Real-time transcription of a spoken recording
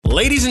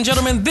Ladies and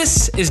gentlemen,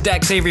 this is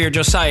Dak Xavier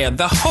Josiah,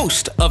 the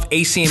host of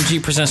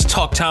ACMG Presents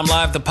Talk Time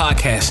Live, the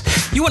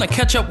podcast. You want to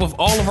catch up with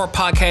all of our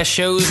podcast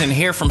shows and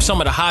hear from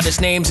some of the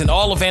hottest names in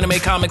all of anime,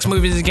 comics,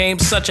 movies, and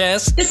games, such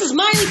as... This is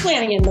Miley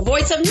Flanagan, the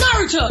voice of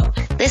Naruto.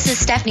 This is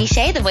Stephanie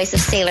Shea, the voice of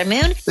Sailor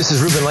Moon. This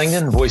is Ruben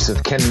Langdon, voice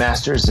of Ken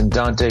Masters and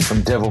Dante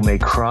from Devil May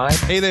Cry.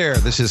 Hey there,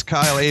 this is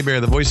Kyle Hebert,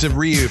 the voice of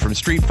Ryu from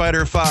Street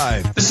Fighter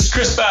V. This is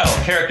Chris Battle,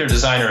 character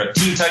designer of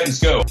Teen Titans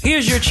Go.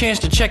 Here's your chance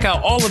to check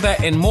out all of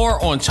that and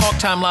more on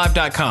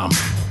TalkTimeLive.com.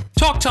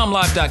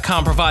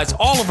 TalkTimeLive.com provides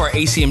all of our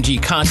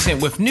ACMG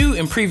content with new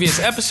and previous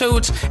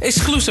episodes,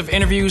 exclusive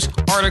interviews,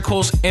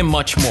 articles, and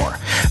much more.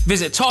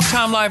 Visit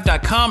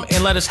TalkTimeLive.com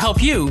and let us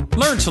help you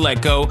learn to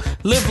let go,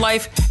 live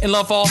life, and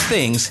love all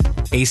things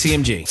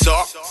ACMG.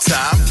 Talk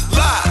Time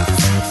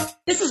Live.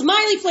 This is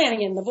Miley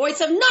Flanagan, the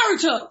voice of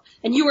Naruto,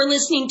 and you are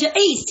listening to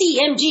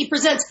ACMG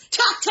Presents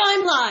Talk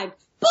Time Live.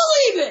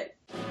 Believe it!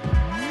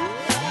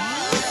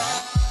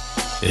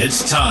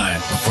 It's time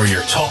for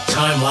your Talk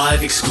Time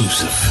Live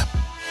exclusive.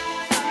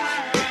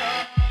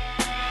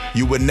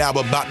 You are now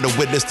about to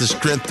witness the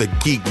strength of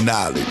geek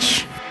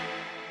knowledge.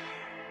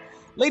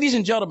 Ladies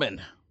and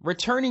gentlemen,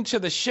 returning to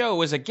the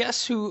show is a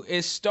guest who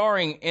is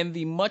starring in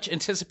the much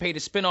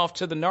anticipated spinoff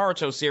to the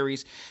Naruto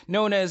series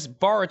known as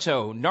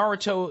Boruto,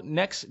 Naruto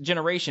Next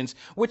Generations,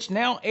 which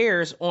now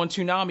airs on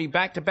Toonami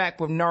back to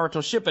back with Naruto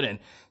Shippuden.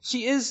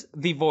 She is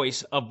the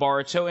voice of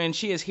Boruto, and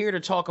she is here to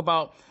talk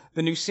about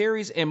the new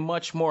series and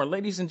much more.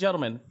 Ladies and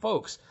gentlemen,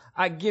 folks,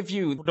 I give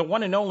you the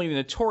one and only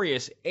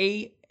notorious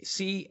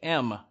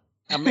ACM,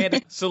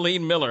 Amanda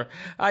Celine Miller.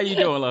 How you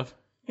doing, love?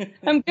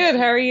 I'm good.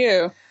 How are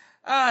you?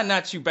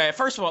 Not too bad.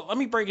 First of all, let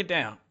me break it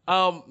down.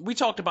 We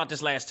talked about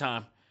this last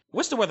time.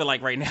 What's the weather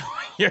like right now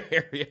in your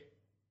area?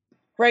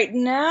 Right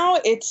now,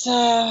 it's,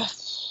 I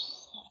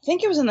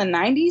think it was in the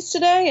 90s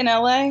today in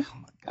LA.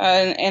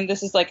 And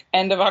this is like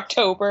end of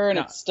October, and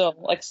it's still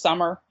like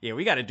summer. Yeah,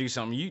 we got to do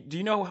something. Do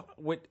you know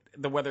what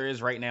the weather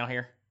is right now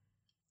here?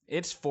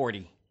 It's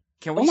 40.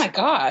 Can we, oh my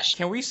gosh.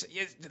 Can we,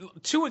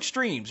 two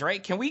extremes,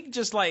 right? Can we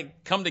just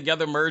like come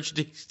together, merge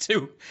these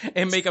two,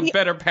 and make a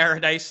better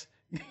paradise?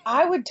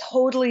 I would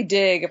totally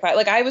dig if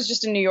I was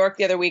just in New York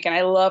the other week and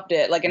I loved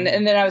it. Like, and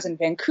then I was in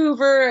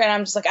Vancouver and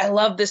I'm just like, I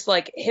love this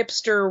like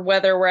hipster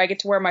weather where I get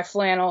to wear my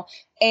flannel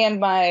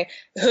and my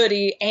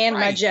hoodie and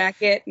my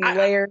jacket and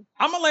layer.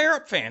 I'm a layer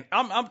up fan.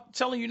 I'm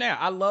telling you now,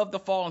 I love the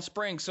fall and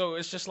spring. So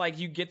it's just like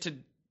you get to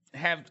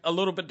have a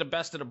little bit the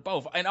best of the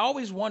both. And I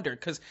always wonder,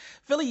 because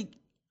Philly,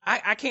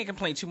 I can't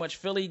complain too much.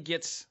 Philly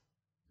gets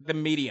the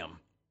medium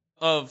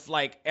of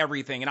like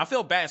everything. And I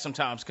feel bad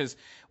sometimes because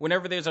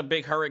whenever there's a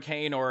big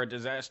hurricane or a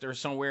disaster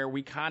somewhere,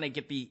 we kind of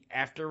get the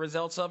after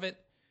results of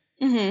it,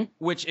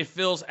 which it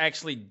feels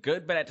actually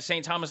good. But at the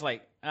same time, it's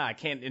like, I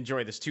can't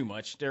enjoy this too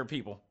much. There are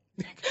people,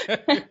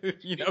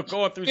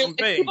 going through some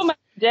things. People might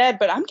be dead,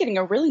 but I'm getting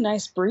a really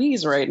nice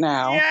breeze right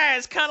now. Yeah,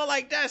 it's kind of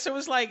like that. So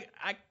it's like,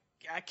 I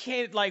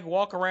can't like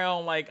walk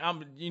around like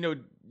I'm,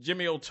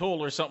 Jimmy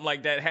O'Toole or something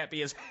like that,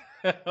 happy as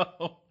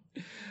hell.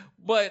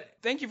 But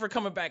thank you for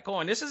coming back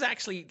on. This is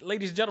actually,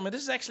 ladies and gentlemen,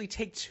 this is actually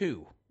take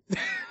two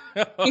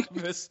of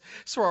this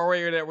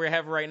soiree that we're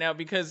having right now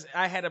because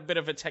I had a bit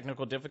of a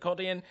technical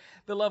difficulty, and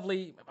the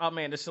lovely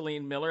Amanda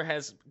Celine Miller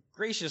has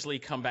graciously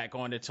come back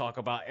on to talk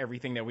about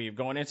everything that we've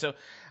gone in. So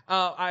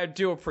I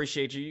do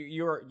appreciate you.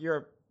 You're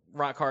a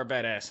rock hard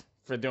badass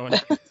for doing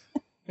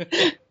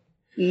it.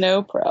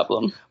 No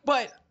problem.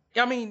 But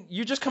I mean,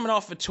 you're just coming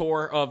off a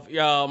tour of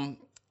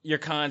your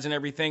cons and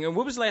everything. And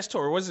what was the last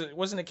tour?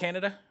 Wasn't it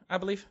Canada, I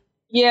believe?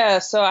 Yeah,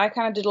 so I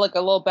kind of did like a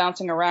little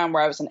bouncing around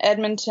where I was in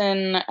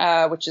Edmonton,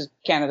 which is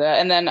Canada,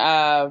 and then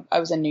I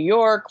was in New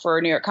York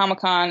for New York Comic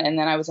Con, and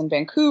then I was in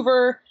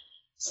Vancouver.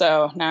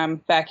 So now I'm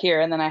back here,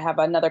 and then I have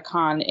another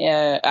con.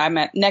 I'm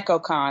at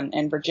NecoCon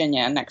in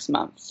Virginia next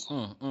month.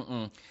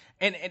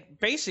 And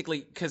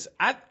basically, because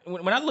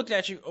when I looked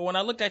at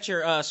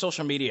your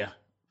social media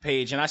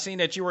page, and I seen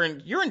that you're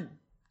in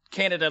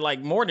Canada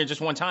like more than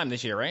just one time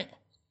this year, right?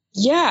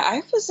 Yeah,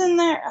 I was in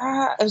there.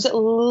 It was at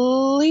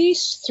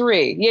least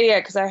 3. Yeah,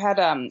 because I had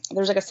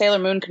there's like a Sailor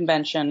Moon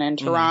convention in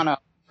Toronto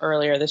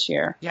earlier this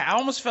year. Yeah, I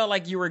almost felt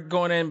like you were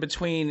going in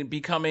between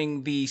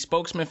becoming the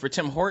spokesman for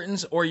Tim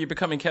Hortons or you're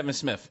becoming Kevin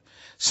Smith.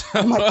 So...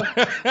 Oh my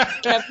God.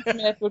 Kevin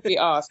Smith would be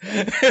awesome.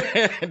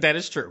 That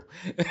is true.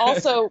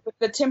 Also, with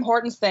the Tim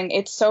Hortons thing,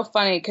 it's so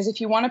funny because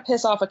if you want to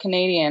piss off a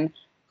Canadian,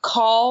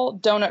 call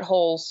donut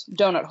holes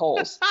donut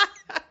holes.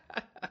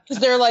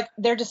 Because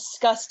they're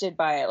disgusted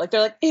by it. Like,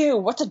 they're like, ew,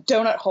 what's a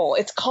donut hole?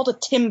 It's called a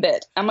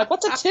Timbit. I'm like,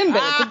 what's a Timbit?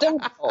 It's a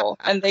donut hole.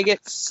 And they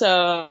get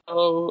so,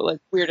 like,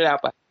 weirded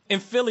out by it. In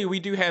Philly, we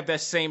do have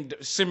that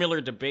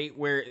similar debate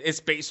where it's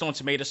based on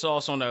tomato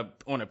sauce on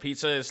a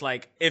pizza. It's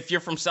like, if you're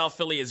from South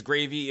Philly, it's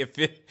gravy. If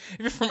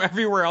you're from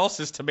everywhere else,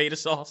 it's tomato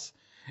sauce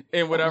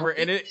and whatever.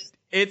 And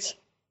it's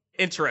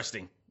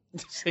interesting.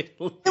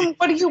 And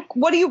what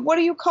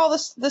do you call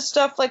this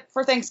stuff like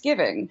for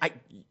Thanksgiving?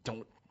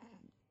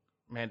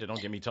 Amanda,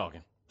 don't get me talking.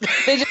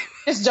 They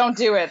just don't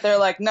do it. They're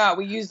like, no,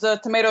 we use the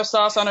tomato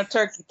sauce on a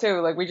turkey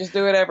too. Like we just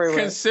do it everywhere.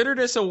 Consider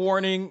this a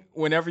warning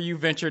whenever you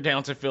venture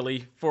down to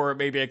Philly for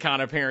maybe a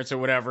con appearance or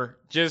whatever.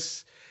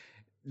 Just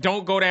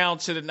don't go down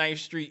to the 9th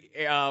Street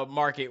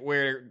market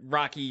where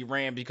Rocky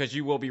ran, because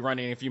you will be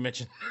running if you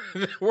mention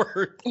the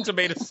word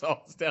tomato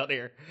sauce down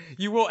there.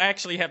 You will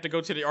actually have to go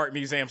to the art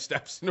museum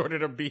steps in order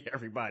to beat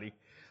everybody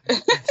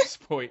at this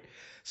point.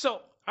 So,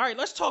 all right,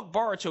 let's talk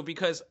Boruto,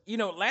 because,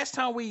 last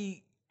time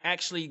we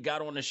actually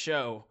got on the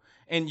show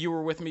and you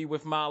were with me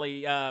with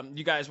Molly,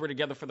 you guys were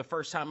together for the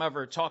first time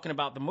ever talking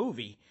about the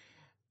movie.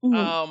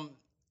 Mm-hmm.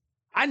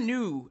 I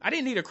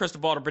didn't need a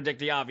crystal ball to predict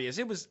the obvious.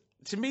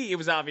 To me, it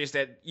was obvious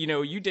that,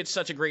 you did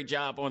such a great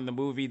job on the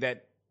movie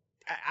that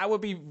I would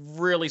be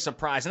really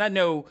surprised. And I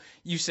know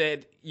you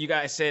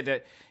guys said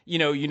that,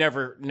 you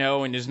never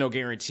know and there's no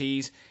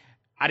guarantees.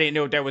 I didn't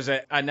know if that was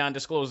a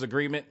non-disclosed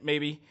agreement,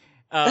 maybe,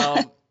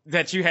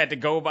 that you had to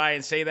go by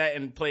and say that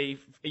and play,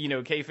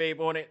 kayfabe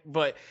on it.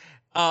 But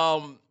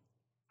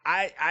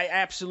I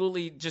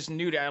absolutely just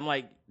knew that. I'm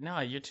like,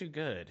 no, you're too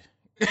good.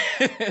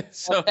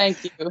 So well,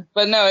 thank you.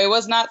 But no, it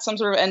was not some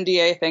sort of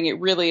NDA thing. It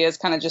really is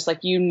kind of just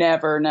like, you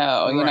never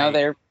know.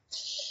 Right.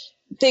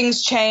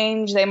 Things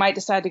change. They might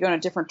decide to go in a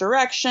different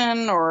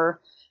direction, or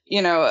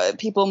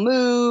people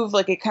move.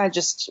 Like, it kind of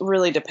just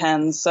really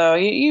depends. So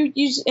you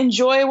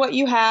enjoy what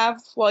you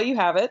have while you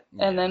have it,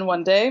 and then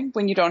one day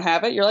when you don't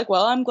have it, you're like,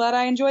 well, I'm glad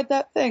I enjoyed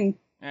that thing.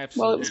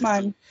 Absolutely. Well, it was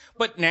mine.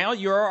 But now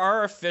you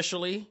are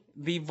officially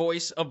the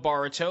voice of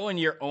Boruto in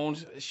your own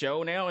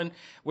show now, and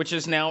which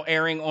is now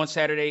airing on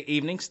Saturday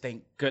evenings.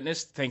 Thank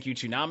goodness. Thank you,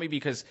 Toonami,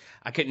 because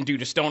I couldn't do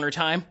the stoner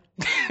time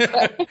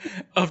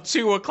of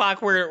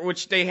 2:00,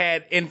 which they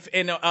had in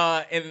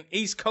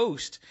East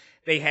Coast.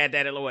 They had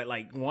that at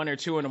like 1 or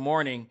 2 in the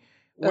morning.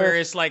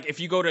 Whereas like if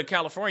you go to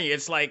California,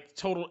 it's like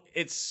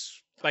it's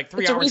like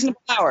 3 hours. It's a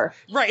reasonable hour.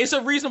 Right. It's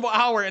a reasonable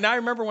hour. And I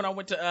remember when I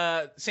went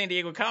to San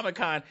Diego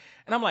Comic-Con,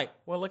 and I'm like,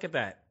 well, look at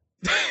that.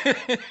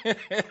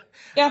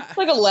 Yeah, it's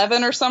like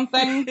 11 or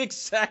something.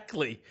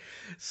 Exactly.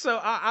 So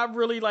I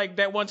really like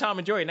that one time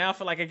enjoy it. Now I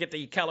feel like I get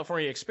the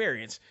California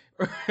experience,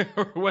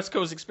 or West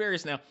Coast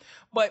experience now.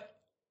 But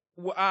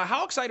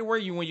how excited were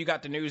you when you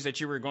got the news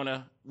that you were going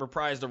to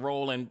reprise the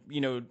role and,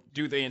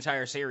 do the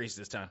entire series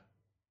this time?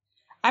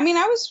 I mean,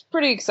 I was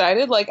pretty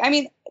excited.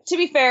 To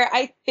be fair,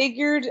 I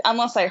figured,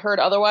 unless I heard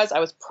otherwise, I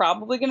was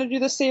probably going to do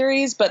the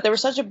series, but there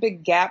was such a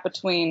big gap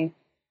between,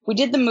 we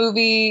did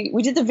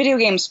the video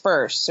games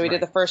first. So we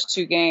did the first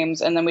 2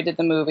 games, and then we did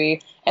the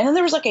movie. And then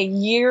there was like a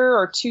 1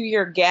 or 2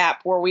 year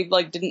gap where we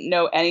didn't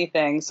know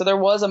anything. So there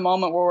was a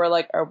moment where we're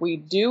like, are we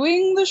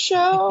doing the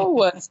show?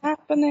 What's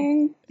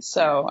happening?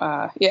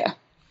 So, yeah.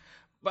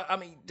 But I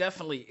mean,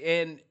 definitely.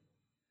 And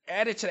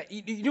added to that,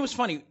 you know what's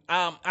funny?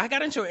 I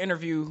got into an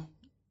interview.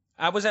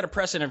 I was at a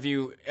press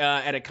interview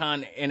at a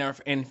con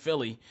in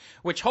Philly,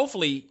 which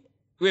hopefully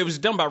it was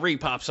done by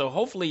Repop. So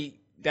hopefully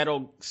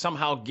that'll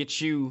somehow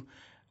get you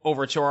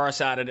over to our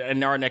side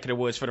in our neck of the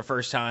woods for the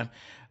first time.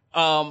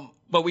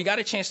 But I got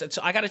a chance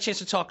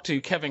to talk to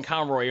Kevin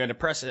Conroy in the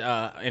press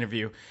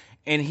interview,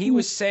 and he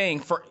was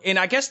saying and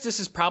I guess this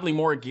is probably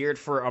more geared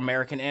for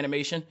American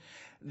animation,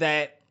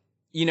 that,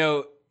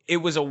 it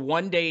was a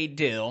 1-day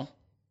deal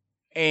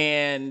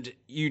and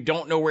you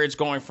don't know where it's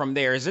going from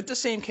there. Is it the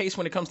same case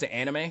when it comes to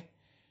anime?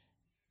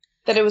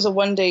 That it was a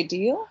 1-day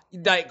deal?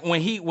 Like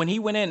when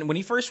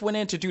he first went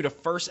in to do the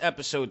first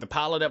episode, the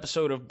pilot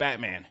episode of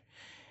Batman,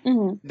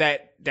 mm-hmm.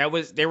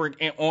 they were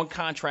on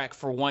contract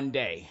for 1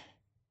 day,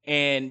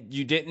 and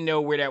you didn't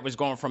know where that was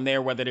going from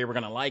there, whether they were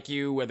going to like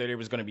you, whether it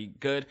was going to be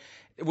good.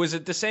 Was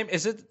it the same?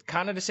 Is it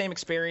kind of the same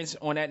experience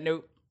on that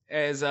note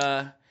as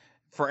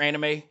for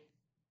anime?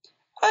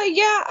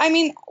 Yeah, I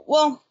mean,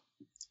 well,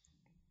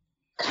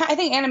 I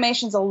think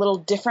animation's a little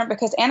different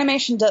because anime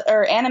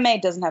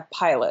doesn't have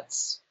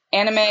pilots.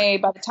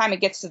 Anime, by the time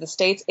it gets to the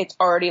States, it's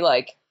already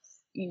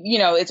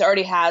it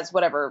already has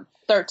whatever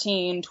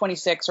 13,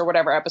 26 or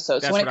whatever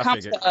episodes. So when it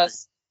comes to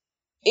us,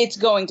 it's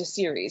going to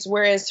series.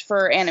 Whereas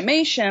for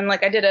animation,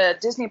 like I did a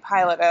Disney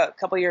pilot a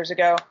couple years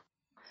ago,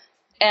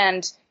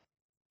 and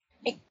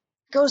it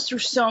goes through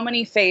so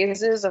many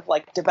phases of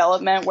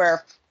development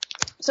where.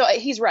 So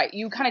he's right.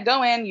 You kind of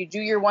go in, you do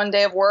your 1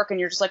 day of work, and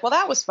you're just like, well,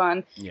 that was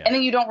fun. Yeah. And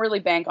then you don't really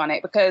bank on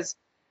it because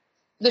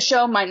the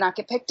show might not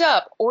get picked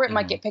up, or it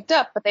might get picked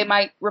up, but they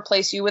might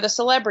replace you with a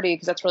celebrity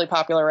because that's really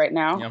popular right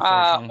now.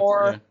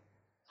 Yeah,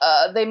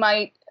 they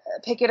might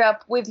pick it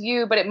up with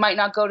you, but it might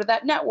not go to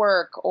that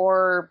network,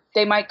 or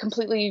they might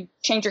completely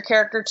change your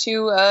character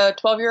to a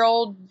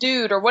 12-year-old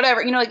dude or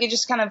whatever. It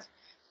just kind of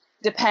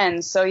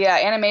depends. So yeah,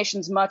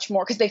 animation's much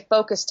more because they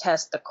focus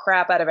test the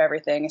crap out of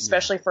everything,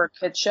 especially for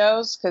kids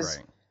shows, because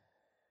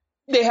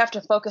they have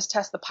to focus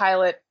test the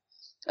pilot,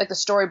 like the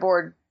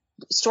storyboarded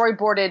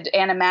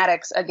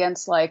animatics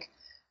against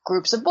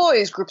groups of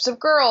boys, groups of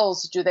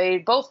girls. Do they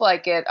both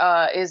like it?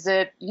 Is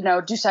it,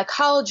 do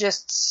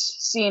psychologists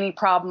see any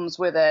problems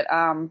with it?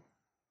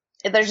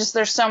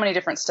 There's so many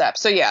different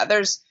steps. So yeah,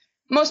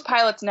 most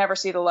pilots never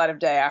see the light of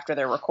day after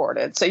they're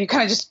recorded. So you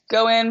kind of just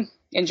go in,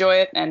 enjoy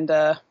it, and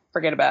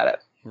forget about it.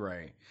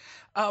 Right.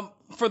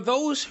 For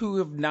those who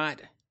have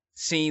not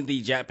seen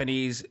the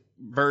Japanese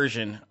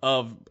version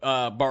of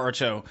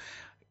Boruto,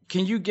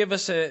 can you give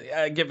us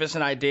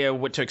an idea of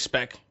what to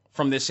expect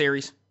from this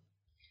series?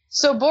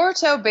 So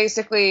Boruto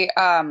basically,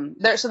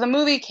 so the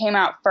movie came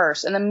out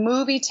first, and the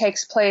movie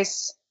takes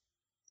place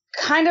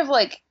kind of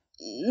like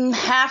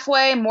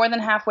more than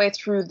halfway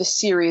through the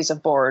series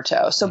of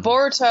Boruto. So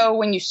Boruto,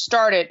 when you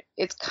start it,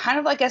 it's kind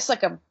of, I guess,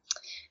 like a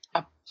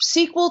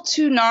sequel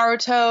to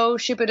Naruto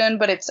Shippuden,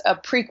 but it's a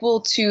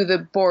prequel to the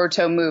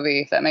Boruto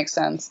movie, if that makes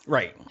sense.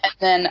 Right. And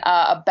then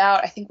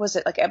about, I think, was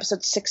it like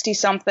episode 60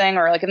 something,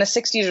 or like in the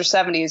 60s or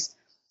 70s,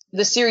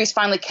 the series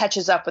finally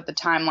catches up with the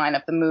timeline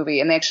of the movie,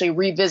 and they actually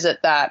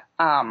revisit that.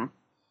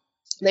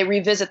 They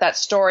revisit that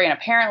story, and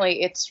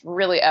apparently it's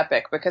really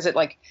epic because it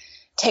like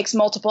takes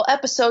multiple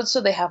episodes, so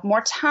they have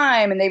more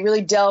time, and they really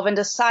delve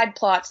into side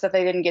plots that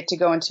they didn't get to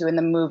go into in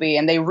the movie,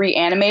 and they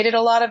reanimated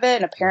a lot of it,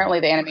 and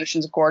apparently the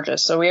animation's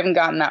gorgeous. So we haven't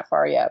gotten that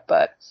far yet,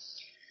 but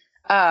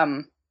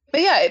yeah,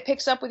 it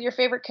picks up with your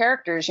favorite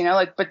characters,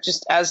 but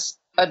just as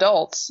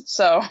adults.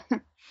 So.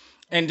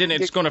 And then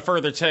it's going to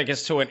further take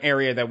us to an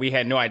area that we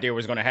had no idea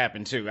was going to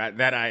happen too.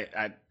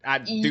 I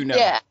do know.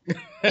 Yeah.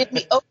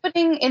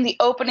 in the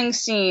opening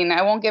scene,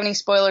 I won't give any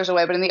spoilers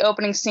away, but in the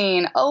opening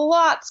scene, a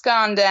lot's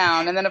gone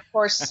down. And then of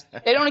course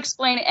they don't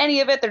explain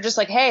any of it. They're just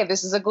like, hey,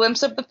 this is a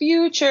glimpse of the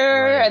future.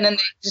 Right. And then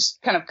they just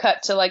kind of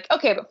cut to like,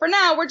 okay, but for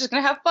now we're just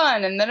going to have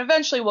fun. And then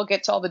eventually we'll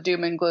get to all the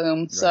doom and gloom.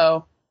 Right.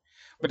 So.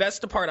 But that's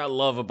the part I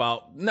love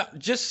about not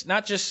just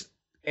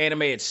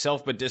anime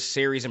itself, but this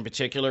series in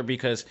particular,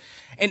 because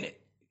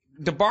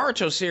the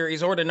Boruto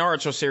series, or the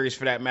Naruto series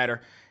for that matter,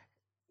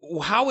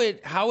 how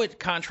it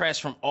contrasts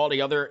from all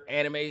the other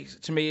animes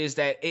to me is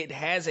that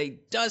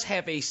it does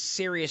have a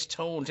serious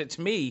tone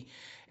to me,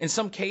 in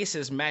some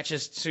cases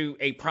matches to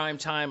a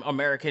primetime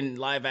American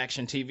live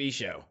action TV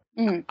show.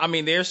 Mm-hmm. I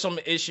mean, there's some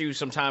issues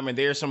sometimes, and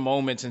there's some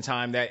moments in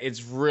time that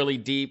it's really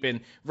deep and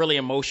really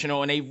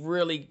emotional, and they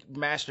really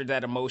mastered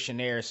that emotion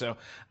there. So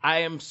I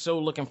am so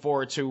looking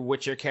forward to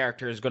what your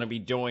character is going to be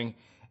doing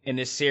in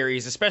this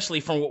series, especially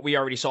from what we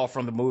already saw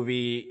from the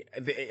movie,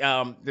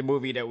 the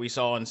movie that we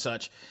saw and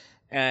such.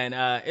 And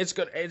it's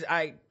good.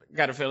 I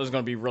got a feeling it's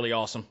going to be really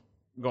awesome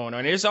going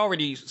on. There's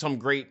already some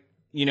great,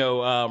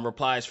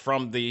 replies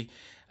from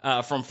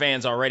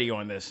fans already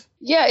on this.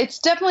 Yeah, it's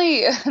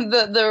definitely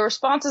the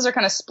responses are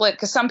kind of split,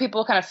 because some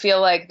people kind of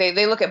feel like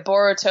they look at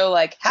Boruto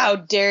like, how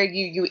dare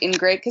you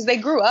ingrate, because they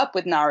grew up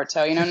with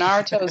Naruto.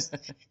 Naruto's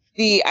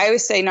I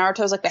always say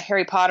Naruto's like the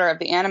Harry Potter of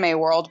the anime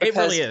world, because it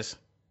really is.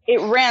 It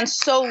ran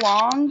so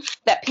long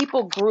that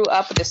people grew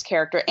up with this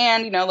character,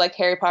 and like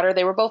Harry Potter,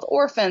 they were both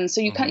orphans, so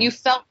you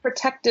felt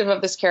protective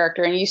of this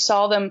character, and you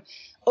saw them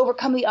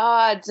overcome the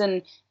odds,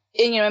 and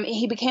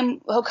he became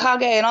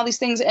Hokage and all these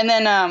things, and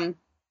then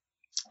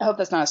I hope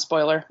that's not a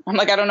spoiler. I'm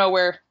like, I don't know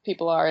where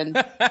people are in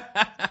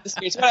the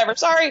streets, whatever.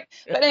 Sorry,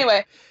 but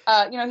anyway,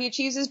 he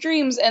achieves his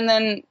dreams, and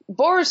then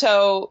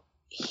Boruto,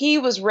 he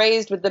was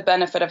raised with the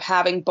benefit of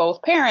having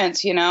both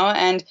parents,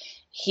 and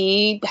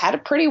he had a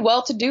pretty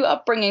well-to-do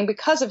upbringing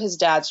because of his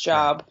dad's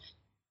job,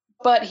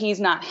 but he's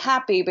not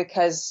happy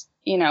because,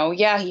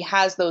 he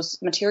has those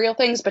material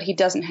things, but he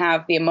doesn't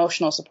have the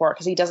emotional support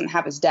because he doesn't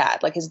have his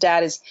dad. Like, his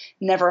dad is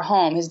never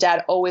home. His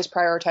dad always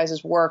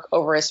prioritizes work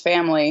over his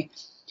family,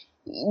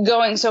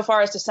 going so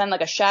far as to send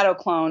like a shadow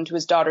clone to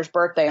his daughter's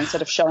birthday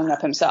instead of showing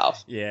up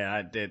himself. Yeah,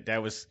 I did.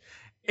 That was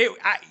it.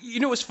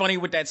 What's funny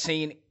with that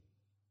scene?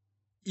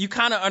 You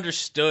kind of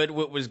understood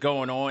what was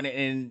going on,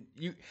 and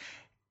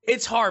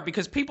it's hard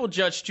because people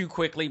judge too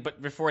quickly, but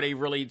before they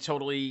really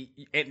totally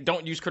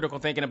don't use critical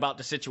thinking about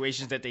the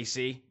situations that they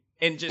see,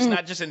 and just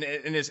not just in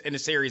the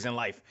series in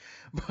life.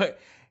 But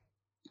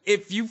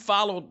if you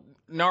followed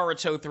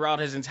Naruto throughout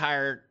his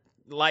entire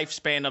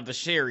lifespan of the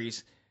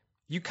series,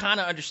 you kind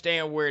of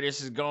understand where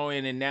this is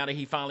going, and now that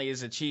he finally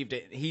has achieved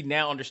it, he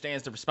now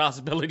understands the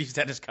responsibilities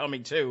that is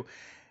coming too.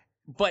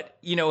 But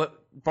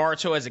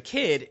Boruto as a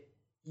kid,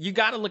 you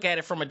got to look at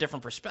it from a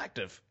different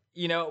perspective.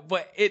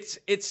 But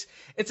it's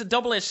a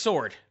double-edged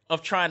sword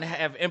of trying to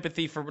have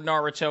empathy for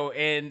Naruto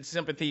and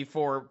sympathy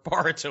for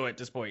Boruto at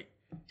this point.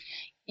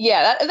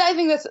 Yeah, I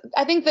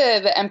think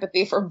the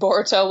empathy for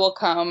Boruto will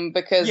come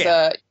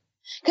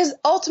because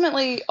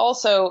ultimately,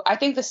 also, I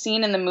think the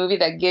scene in the movie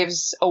that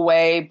gives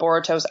away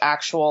Boruto's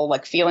actual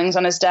like feelings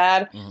on his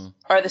dad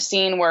are the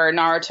scene where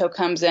Naruto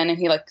comes in and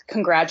he like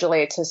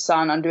congratulates his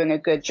son on doing a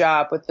good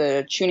job with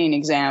the Chunin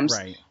exams,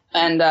 right?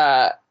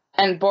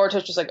 And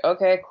Boruto's just like,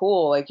 okay,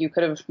 cool. Like, you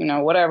could have,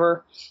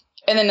 whatever.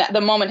 And then the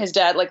moment his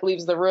dad, like,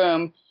 leaves the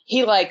room,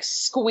 he, like,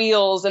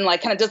 squeals and,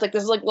 like, kind of does, like,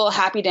 this, like, little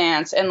happy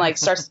dance and, like,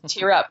 starts to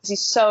tear up because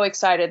he's so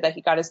excited that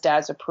he got his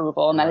dad's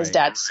approval and that his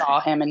dad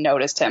saw him and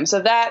noticed him.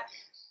 So that,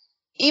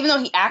 even though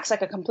he acts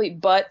like a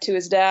complete butt to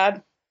his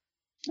dad,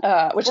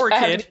 which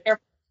I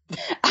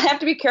have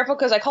to be careful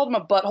because I called him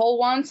a butthole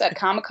once at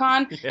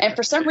Comic-Con. And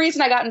for some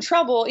reason I got in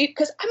trouble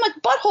because I'm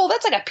like, butthole,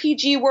 that's like a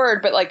PG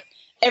word, but, like,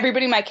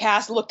 everybody in my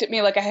cast looked at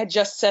me like I had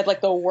just said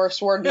like the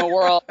worst word in the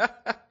world.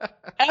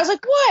 And I was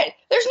like, what?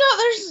 There's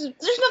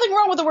nothing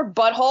wrong with the word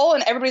butthole.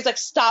 And everybody's like,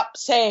 stop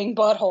saying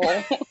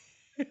butthole.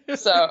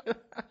 So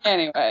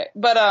anyway,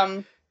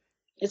 but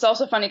it's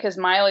also funny because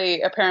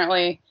Miley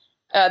apparently,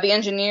 the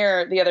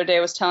engineer the other day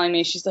was telling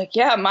me, she's like,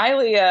 yeah,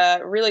 Miley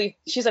really,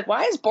 she's like,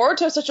 why is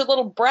Boruto such a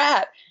little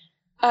brat?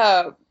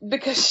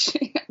 Because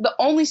the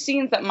only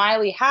scenes that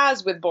Miley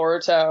has with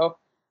Boruto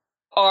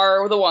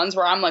are the ones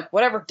where I'm like,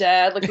 whatever,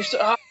 Dad, like, you're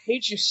so, I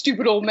hate you,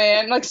 stupid old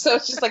man. Like, so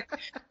it's just like,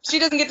 she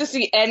doesn't get to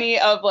see any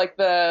of like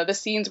the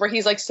scenes where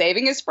he's like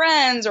saving his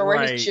friends or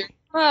where he's cheering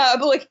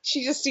up. Like,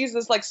 she just sees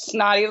this like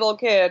snotty little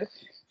kid.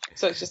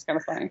 So it's just kind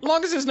of funny. As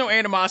long as there's no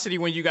animosity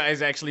when you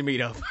guys actually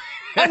meet up.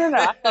 I don't know.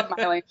 I love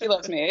Miley. She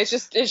loves me. It's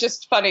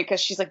just funny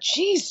because she's like,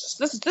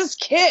 Jesus, this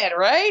kid,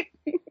 right?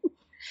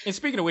 And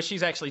speaking of which,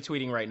 she's actually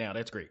tweeting right now.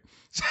 That's great.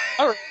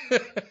 Oh.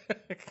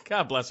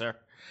 God bless her.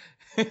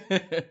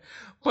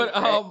 But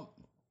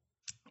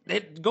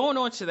going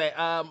on to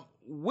that,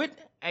 what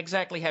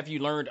exactly have you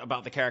learned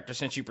about the character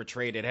since you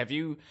portrayed it? Have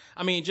you,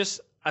 I mean, just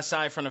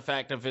aside from the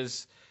fact of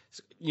his,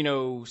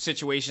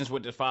 situations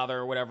with the father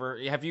or whatever,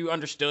 have you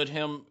understood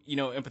him,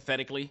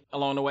 empathetically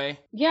along the way?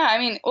 Yeah, I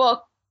mean,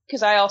 well,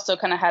 because I also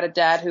kind of had a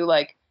dad who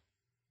like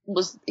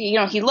was,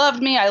 he loved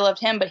me, I loved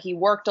him, but he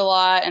worked a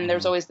lot, and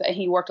there's always that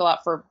he worked a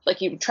lot for, like,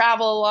 he would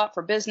travel a lot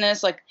for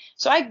business, like,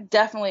 so I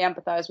definitely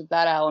empathize with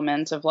that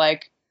element of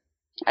like,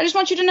 I just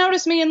want you to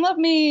notice me and love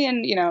me,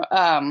 and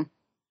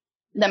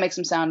that makes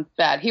him sound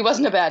bad. He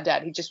wasn't a bad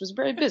dad, he just was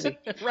very busy.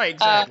 Right,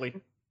 exactly.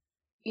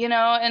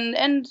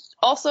 And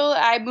also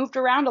I moved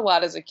around a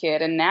lot as a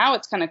kid, and now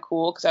it's kind of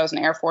cool because I was an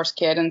Air Force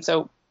kid, and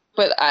so,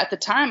 but at the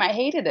time I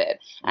hated it.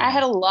 I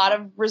had a lot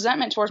of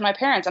resentment towards my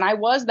parents, and I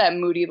was that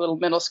moody little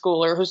middle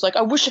schooler who's like,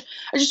 I wish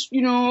I just, I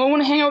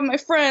want to hang out with my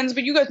friends,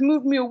 but you guys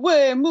moved me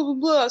away, blah, blah,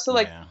 blah. So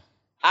like,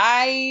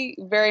 I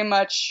very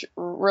much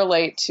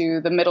relate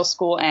to the middle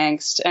school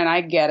angst, and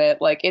I get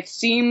it. Like, it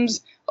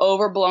seems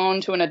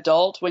overblown to an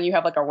adult when you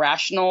have like a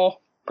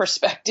rational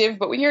perspective,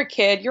 but when you're a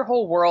kid, your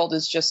whole world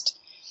is just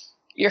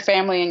your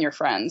family and your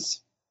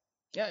friends.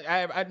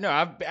 Yeah, I know.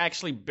 I've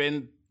actually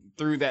been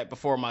through that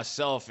before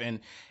myself,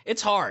 and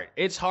it's hard.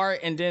 It's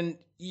hard, and then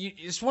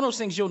it's one of those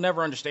things you'll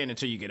never understand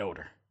until you get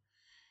older.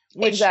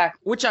 Exactly.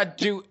 Which I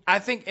do. I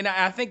think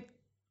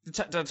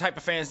the type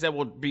of fans that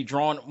will be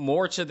drawn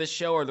more to this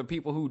show are the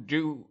people who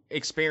do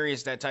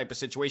experience that type of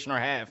situation or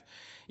have,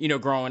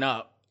 growing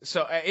up.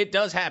 So it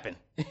does happen.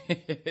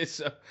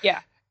 So, yeah.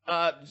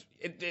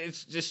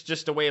 It's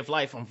just a way of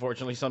life,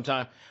 unfortunately,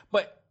 sometimes.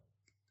 But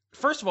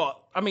first of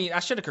all, I mean,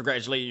 I should have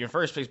congratulated you in the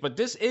first place, but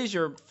this is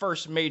your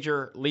first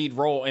major lead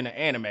role in an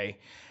anime.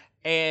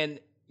 And,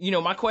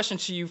 my question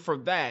to you for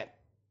that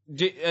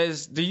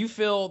is, do you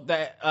feel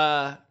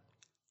that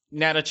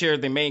now that you're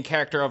the main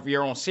character of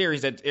your own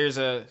series, that there's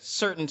a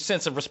certain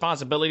sense of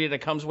responsibility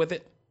that comes with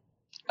it?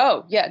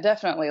 Oh, yeah,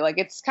 definitely. Like,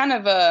 it's kind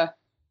of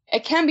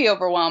it can be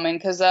overwhelming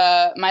because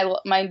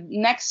my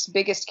next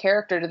biggest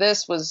character to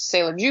this was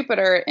Sailor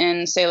Jupiter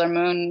in Sailor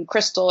Moon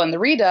Crystal and the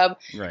redub,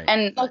 right.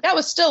 And like that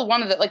was still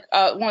one of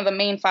the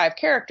main 5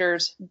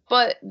 characters,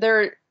 but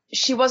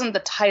she wasn't the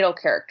title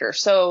character,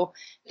 so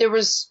there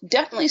was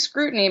definitely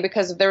scrutiny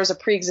because there was a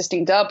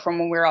pre-existing dub from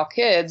when we were all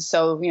kids,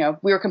 so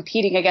we were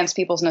competing against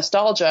people's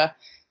nostalgia,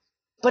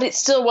 but it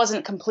still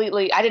wasn't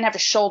completely. I didn't have to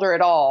shoulder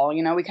it all,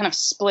 we kind of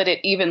split it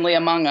evenly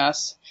among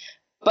us.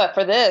 But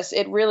for this,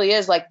 it really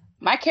is like,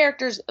 my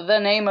character's the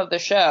name of the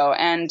show,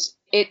 and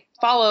it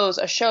follows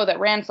a show that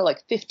ran for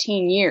like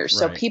 15 years.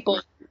 So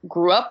people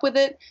grew up with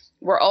it.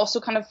 We're also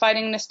kind of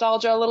fighting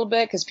nostalgia a little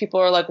bit because people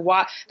are like,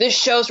 "Why this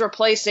show's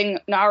replacing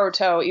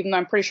Naruto?" Even though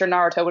I'm pretty sure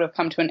Naruto would have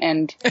come to an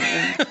end,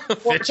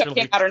 Boruto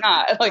came out or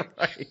not. Like,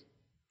 right.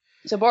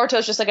 So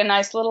Boruto's just like a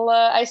nice little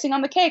icing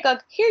on the cake.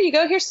 Like, here you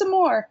go, here's some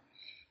more.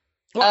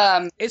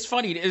 Well, it's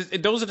funny.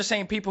 Those are the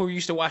same people who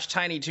used to watch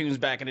Tiny Toons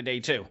back in the day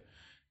too.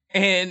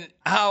 And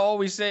I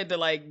always said that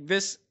like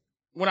this.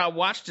 When I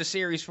watched the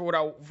series for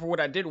what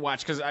I did watch,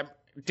 because I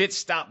did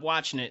stop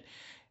watching it,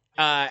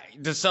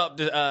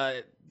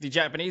 the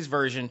Japanese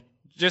version,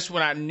 just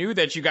when I knew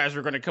that you guys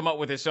were going to come up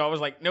with it. So I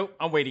was like, nope,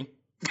 I'm waiting.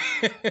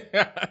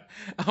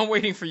 I'm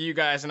waiting for you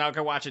guys, and I'll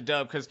go watch a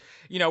dub because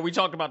we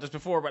talked about this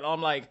before, but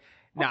I'm like,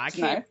 I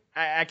can't.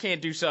 I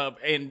can't do sub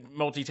and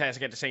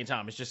multitask at the same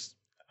time. It's just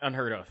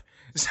unheard of.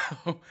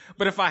 So,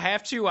 but if I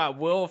have to, I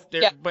will.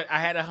 But I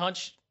had a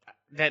hunch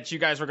that you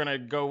guys were gonna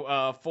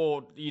go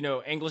full,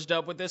 English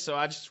dub with this, so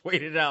I just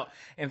waited it out,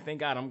 and thank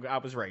God I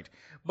was right.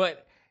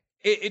 But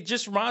it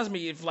just reminds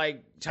me of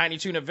like Tiny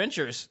Toon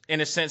Adventures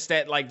in a sense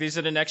that like these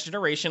are the next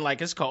generation,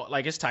 like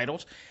it's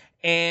titled,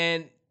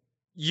 and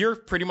you're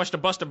pretty much the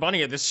Buster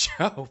Bunny of this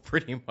show,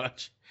 pretty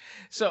much.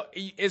 So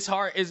it's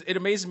hard. It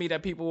amazes me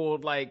that people will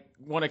like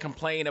want to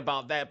complain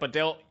about that, but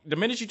the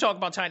minute you talk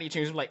about Tiny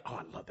Toons, I'm like, oh,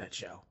 I love that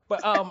show.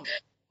 But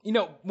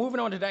moving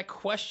on to that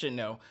question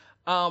though,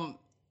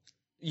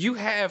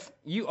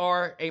 you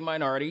are a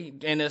minority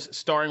in a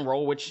starring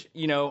role, which,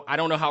 I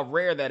don't know how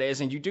rare that is.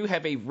 And you do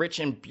have a rich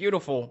and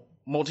beautiful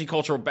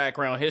multicultural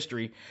background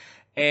history.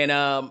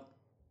 And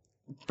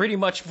pretty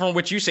much from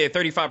what you said,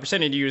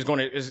 35% of you is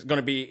going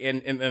to be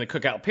in the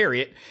cookout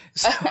period.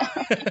 So,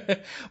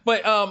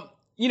 but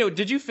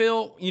did you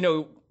feel,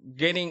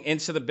 getting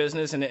into the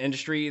business and the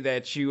industry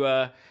that you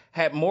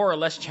had more or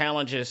less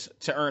challenges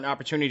to earn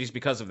opportunities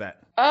because of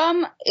that?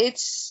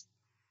 It's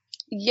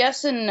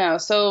yes and no.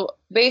 So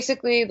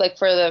basically, like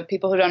for the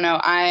people who don't know,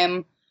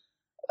 I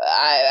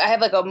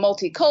have like a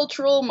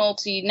multicultural,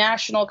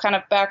 multinational kind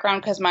of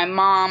background because my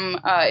mom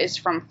is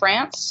from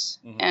France.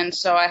 Mm-hmm. And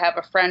so I have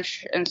a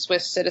French and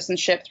Swiss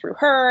citizenship through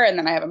her. And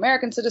then I have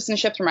American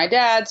citizenship through my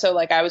dad. So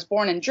like I was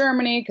born in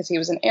Germany because he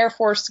was an Air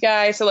Force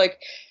guy. So like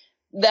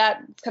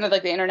that kind of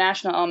like the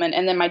international element.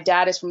 And then my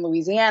dad is from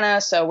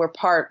Louisiana. So we're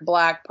part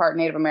Black, part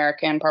Native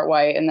American, part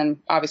white. And then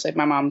obviously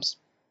my mom's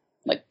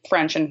like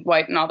French and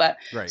white and all that.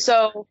 Right.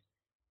 So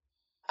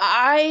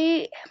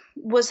I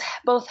was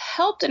both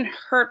helped and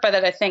hurt by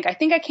that. I think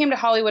I came to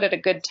Hollywood at a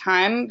good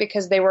time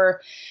because they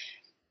were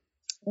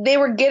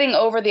getting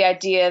over the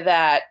idea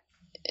that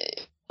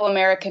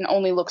American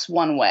only looks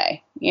one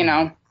way,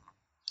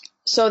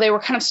 So they were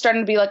kind of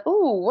starting to be like,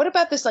 ooh, what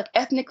about this like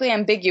ethnically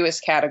ambiguous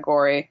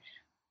category,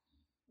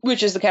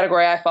 which is the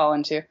category I fall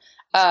into.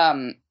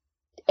 And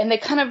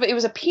it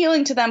was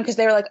appealing to them because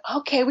they were like,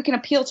 okay, we can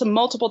appeal to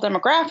multiple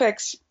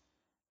demographics.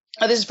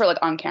 Oh, this is for like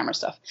on camera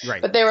stuff.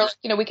 Right. But they were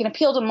like, we can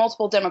appeal to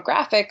multiple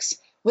demographics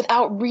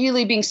without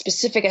really being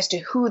specific as to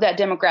who that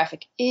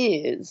demographic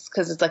is.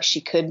 Because it's like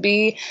she could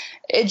be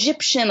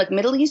Egyptian, like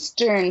Middle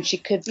Eastern. She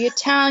could be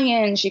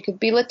Italian. She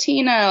could be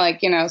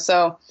Latina,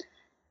 so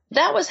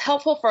that was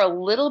helpful for a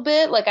little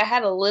bit. Like I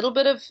had a little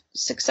bit of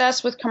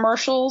success with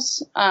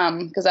commercials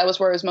because that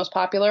was where it was most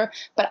popular.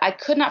 But I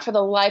could not for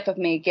the life of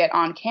me get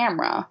on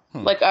camera,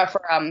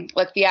 for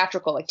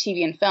theatrical, like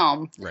TV and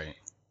film. Right.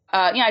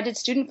 I did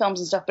student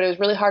films and stuff, but it was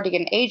really hard to get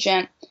an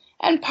agent.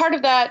 And part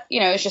of that,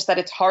 is just that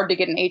it's hard to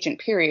get an agent,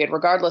 period,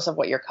 regardless of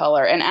what your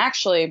color. And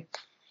actually,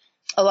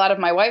 a lot of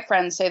my white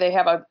friends say they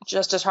have a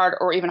just as hard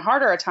or even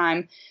harder a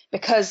time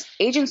because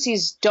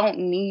agencies don't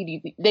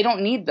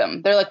need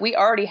them. They're like, we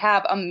already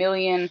have 1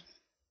 million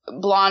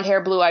blonde hair,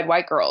 blue-eyed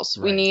white girls.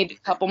 Right. We need a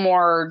couple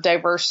more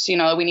diverse,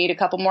 we need a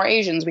couple more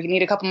Asians. We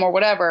need a couple more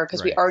whatever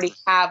because we already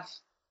have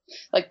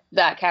like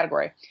that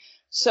category.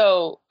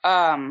 So,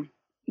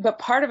 but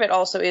part of it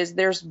also is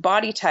there's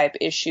body type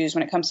issues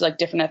when it comes to like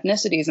different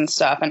ethnicities and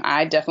stuff. And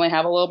I definitely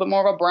have a little bit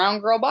more of a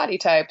brown girl body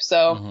type.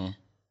 So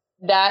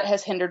that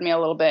has hindered me a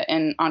little bit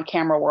on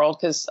camera world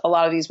because a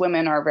lot of these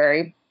women are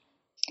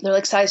they're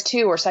like size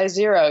 2 or size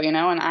 0, and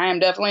I am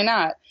definitely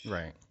not.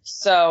 Right.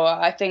 So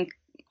I think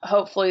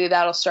hopefully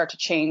that'll start to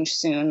change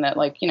soon that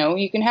like,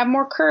 you can have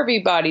more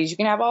curvy bodies. You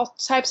can have all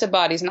types of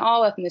bodies and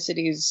all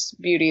ethnicities.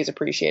 Beauty is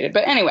appreciated.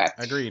 But anyway.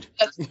 Agreed.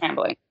 That's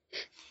rambling.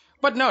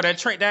 But no,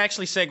 that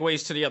actually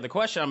segues to the other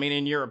question. I mean,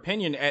 in your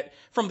opinion,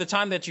 from the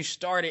time that you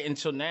started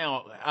until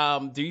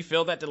now, do you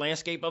feel that the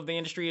landscape of the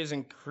industry has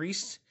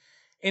increased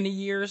in the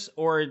years,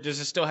 or does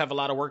it still have a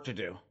lot of work to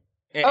do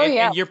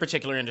in your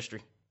particular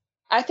industry?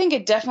 I think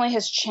it definitely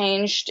has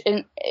changed,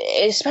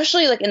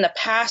 especially like in the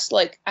past.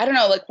 Like I don't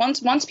know, like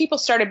once people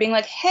started being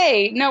like,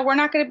 "Hey, no, we're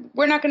not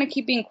gonna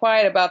keep being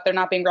quiet about there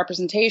not being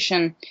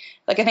representation."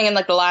 Like I think in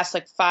like the last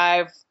like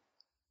 5,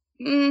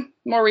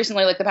 more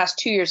recently, like the past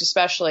 2 years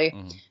especially.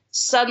 Mm-hmm.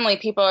 Suddenly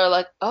people are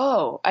like,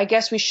 oh, I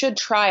guess we should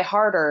try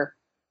harder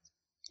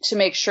to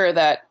make sure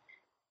that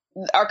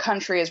our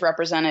country is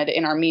represented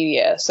in our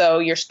media. So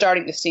you're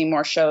starting to see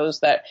more shows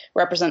that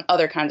represent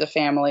other kinds of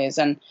families.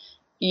 And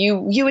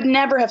you would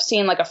never have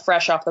seen like a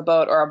Fresh Off the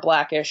Boat or a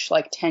Blackish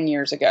like 10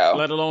 years ago.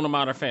 Let alone a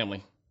Modern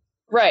Family.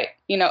 Right.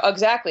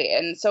 Exactly.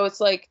 And so it's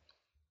like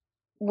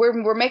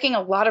we're making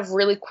a lot of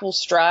really cool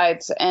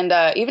strides. And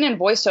even in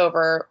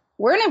voiceover,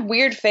 we're in a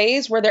weird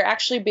phase where they're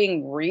actually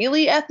being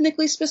really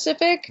ethnically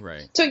specific.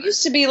 Right. So it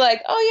used to be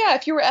like, oh yeah,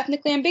 if you were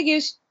ethnically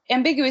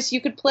ambiguous,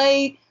 you could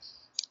play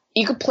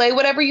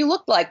whatever you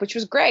looked like, which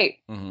was great.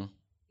 Mm-hmm.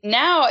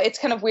 Now it's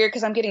kind of weird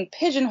because I'm getting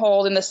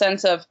pigeonholed in the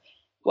sense of,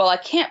 well, I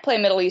can't play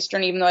Middle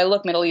Eastern even though I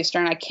look Middle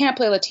Eastern. I can't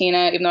play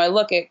Latina even though I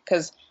look it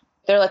because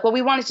they're like, well,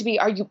 we want it to be,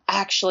 are you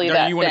actually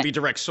that? You want to be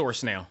direct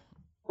source now.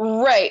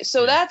 Right.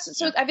 So I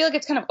feel like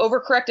it's kind of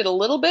overcorrected a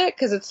little bit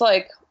because it's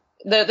like,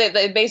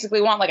 They basically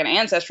want like an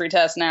ancestry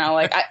test now.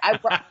 Like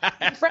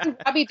my friend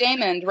Robbie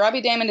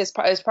Damon is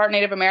part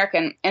Native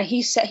American, and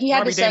he said he had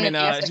Robbie to send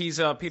Damon, he's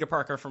Peter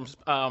Parker from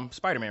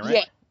Spider-Man, right?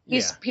 Yeah,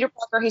 he's Peter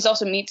Parker. He's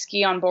also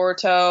Mitsuki on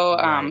Boruto,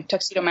 right.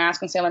 Tuxedo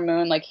Mask and Sailor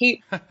Moon. Like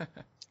he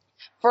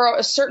for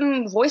a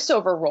certain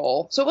voiceover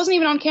role, so it wasn't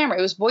even on camera.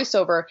 It was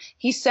voiceover.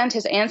 He sent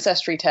his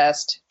ancestry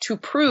test to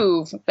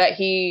prove that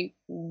he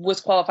was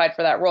qualified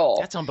for that role.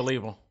 That's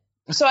unbelievable.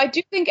 So I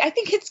think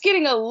it's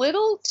getting a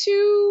little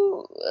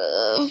too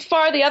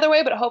far the other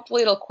way, but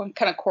hopefully it'll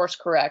kind of course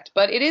correct.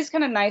 But it is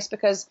kind of nice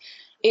because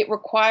it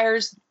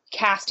requires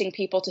casting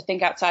people to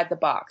think outside the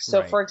box.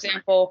 So, For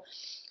example,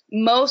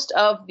 most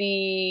of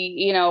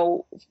the,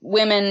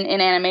 women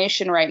in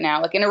animation right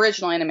now, like in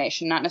original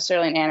animation, not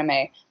necessarily in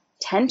anime,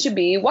 tend to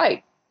be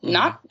white. Mm-hmm.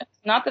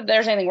 Not that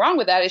there's anything wrong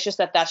with that. It's just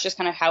that that's just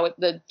kind of how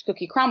the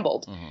cookie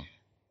crumbled.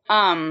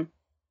 Mm-hmm.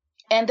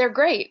 And they're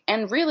great.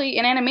 And really,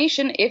 in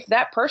animation, if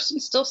that person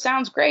still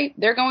sounds great,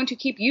 they're going to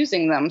keep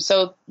using them.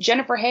 So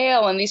Jennifer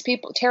Hale and these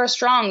people, Tara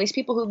Strong, these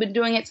people who've been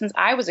doing it since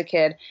I was a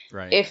kid.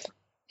 Right. If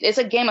it's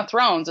like Game of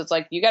Thrones, it's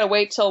like you got to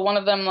wait till one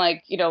of them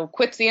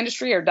quits the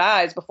industry or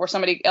dies before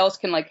somebody else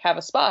can have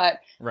a spot,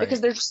 because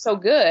they're just so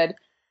good.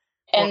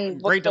 And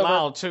Great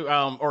Delisle too,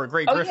 or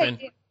Great Griffin.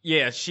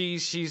 Yeah.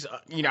 She's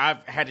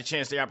I've had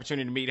the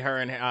opportunity to meet her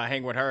and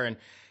hang with her, and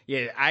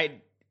I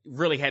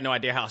really had no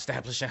idea how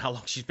established and how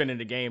long she's been in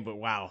the game, but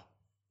wow.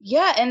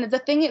 Yeah, and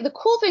the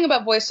cool thing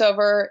about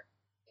voiceover,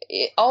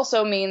 it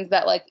also means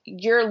that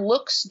your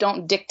looks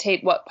don't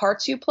dictate what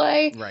parts you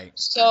play. Right.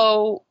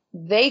 So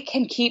they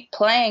can keep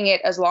playing it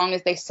as long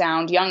as they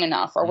sound young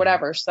enough or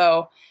whatever.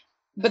 So,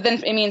 but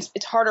then it means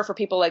it's harder for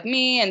people like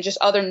me and just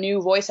other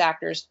new voice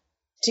actors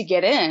to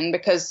get in,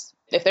 because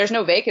if there's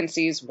no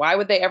vacancies, why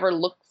would they ever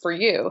look for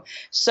you?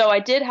 So I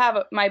did have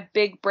my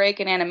big break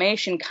in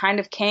animation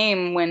kind of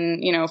came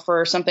when,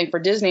 for something for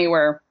Disney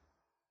where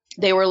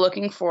they were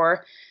looking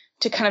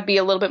to kind of be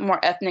a little bit more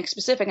ethnic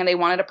specific, and they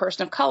wanted a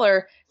person of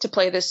color to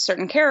play this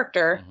certain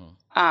character.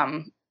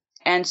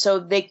 And so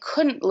they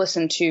couldn't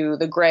listen to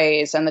the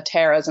Greys and the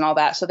Taras and all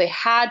that. So they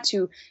had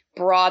to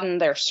broaden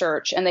their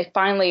search, and they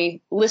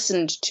finally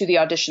listened to the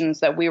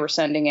auditions that we were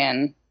sending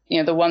in,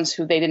 the ones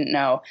who they didn't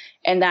know.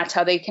 And that's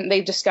how they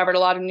discovered a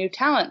lot of new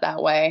talent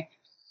that way.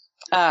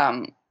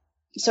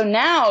 So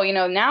now,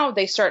 now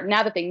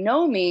that they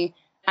know me,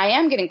 I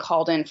am getting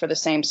called in for the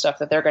same stuff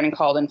that they're getting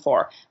called in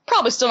for.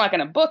 Probably still not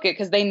going to book it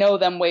because they know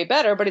them way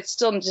better, but it's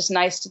still just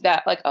nice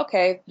that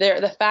okay,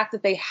 the fact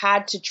that they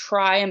had to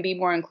try and be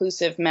more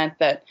inclusive meant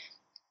that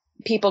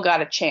people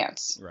got a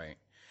chance. Right.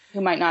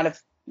 Who might not have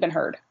been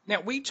heard.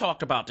 Now, we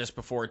talked about this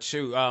before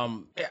too.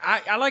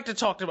 I like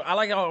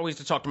always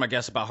to talk to my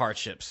guests about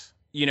hardships,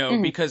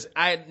 because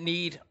I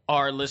need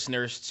our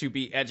listeners to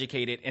be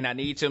educated, and I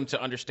need them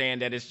to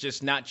understand that it's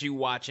just not you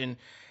watching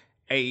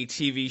a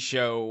TV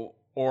show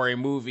or a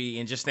movie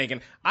and just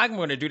thinking, I'm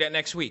going to do that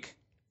next week.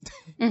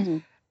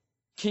 Can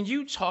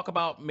you talk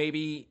about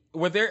in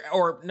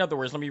other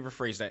words, let me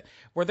rephrase that.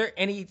 Were there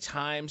any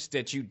times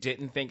that you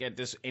didn't think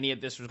any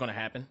of this was going to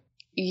happen?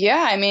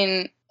 Yeah, I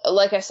mean,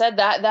 like I said,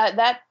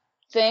 that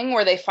thing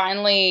where they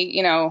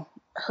finally,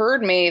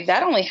 heard me,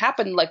 that only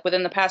happened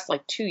within the past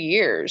 2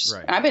 years.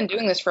 Right. And I've been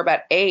doing this for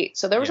about 8.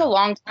 So there was a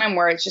long time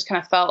where it just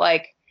kind of felt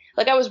like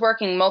I was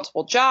working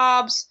multiple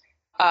jobs.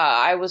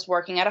 I was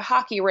working at a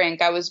hockey rink.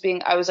 I was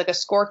like a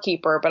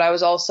scorekeeper, but I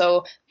was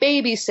also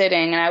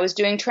babysitting, and I was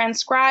doing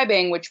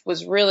transcribing, which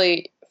was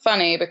really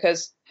funny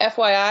because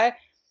FYI,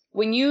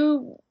 when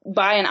you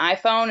buy an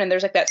iPhone and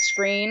there's that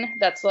screen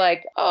that's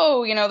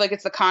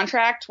it's the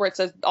contract where it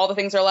says all the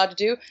things they're allowed to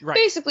do. Right.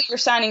 Basically, you're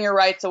signing your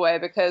rights away,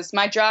 because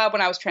my job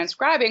when I was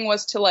transcribing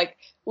was to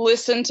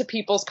listen to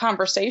people's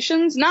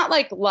conversations, not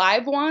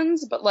live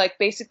ones, but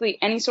basically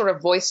any sort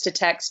of voice to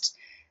text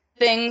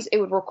things it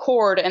would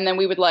record, and then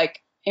we would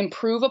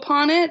improve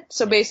upon it.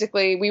 So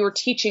basically we were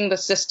teaching the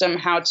system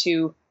how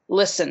to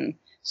listen.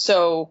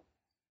 So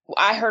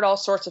I heard all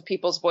sorts of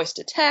people's voice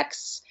to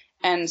texts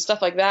and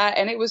stuff like that,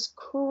 and it was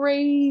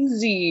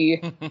crazy.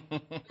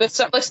 But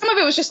some of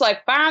it was just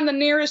find the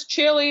nearest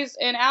Chili's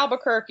in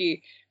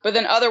Albuquerque, but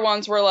then other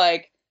ones were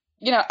I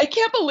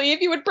can't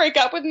believe you would break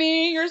up with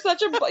me. You're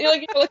such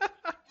a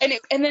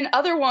and then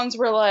other ones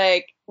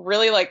were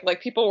really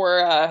people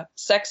were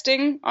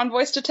sexting on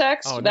voice to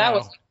text. Oh, that no.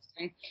 was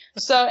interesting.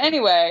 So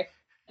anyway,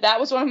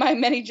 that was one of my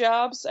many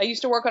jobs. I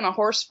used to work on a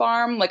horse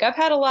farm. I've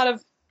had a lot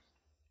of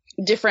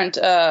different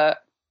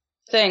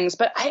things,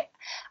 but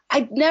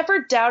I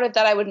never doubted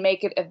that I would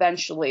make it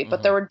eventually.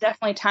 But there were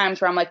definitely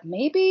times where I'm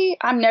maybe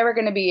I'm never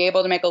going to be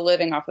able to make a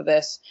living off of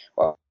this,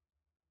 or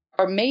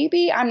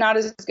maybe I'm not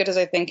as good as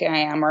I think I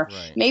am, or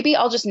maybe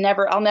I'll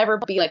never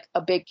be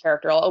a big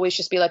character. I'll always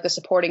just be the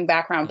supporting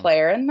background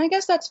player. And I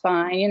guess that's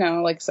fine,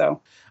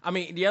 so. I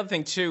mean, the other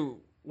thing too,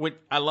 what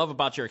I love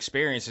about your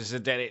experience is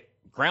that it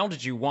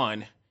grounded you,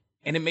 one,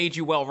 and it made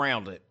you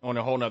well-rounded on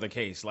a whole nother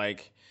case.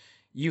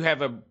 You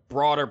have a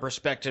broader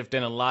perspective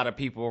than a lot of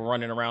people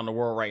running around the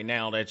world right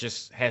now that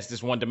just has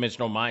this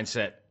one-dimensional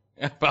mindset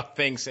about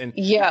things. And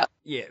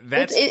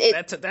that's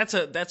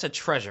a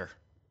treasure.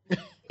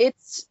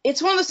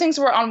 It's one of those things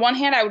where on one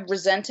hand I would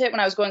resent it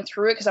when I was going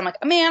through it, because I'm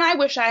man, I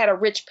wish I had a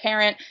rich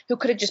parent who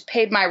could have just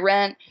paid my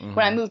rent when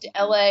I moved to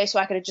LA so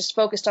I could have just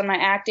focused on my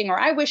acting, or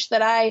I wish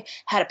that I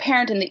had a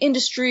parent in the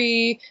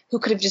industry who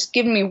could have just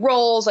given me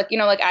roles.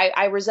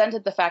 I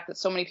resented the fact that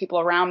so many people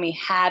around me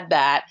had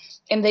that,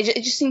 and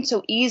it just seemed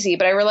so easy.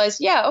 But I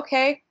realized,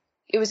 okay,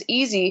 it was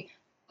easy,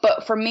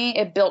 but for me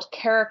it built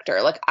character.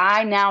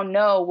 I now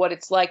know what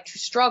it's like to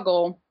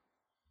struggle,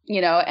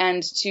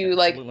 and to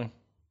Absolutely.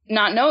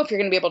 Not know if you're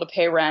going to be able to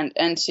pay rent,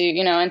 and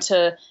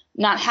to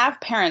not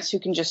have parents who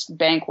can just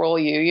bankroll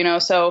you,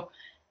 so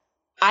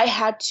I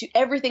had to,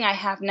 everything I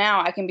have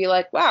now, I can be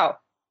wow,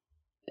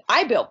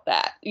 I built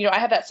that, I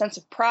have that sense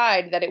of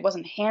pride that it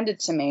wasn't handed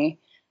to me.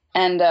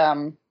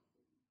 And,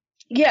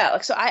 yeah,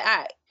 like, so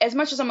I as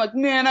much as I'm like,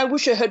 man, I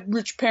wish I had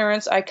rich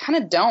parents, I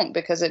kind of don't,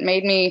 because it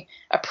made me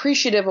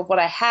appreciative of what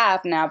I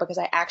have now, because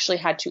I actually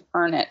had to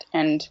earn it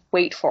and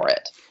wait for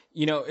it.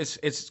 You know,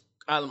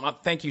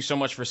 thank you so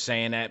much for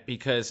saying that,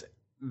 because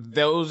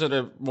those are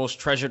the most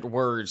treasured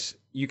words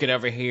you could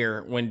ever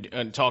hear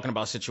when talking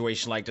about a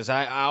situation like this.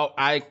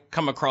 I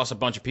come across a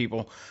bunch of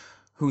people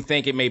who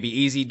think it may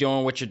be easy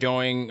doing what you're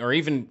doing, or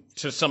even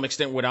to some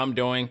extent what I'm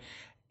doing.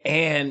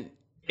 And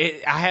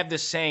I have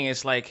this saying,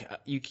 it's like,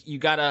 you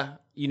gotta,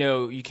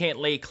 you can't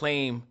lay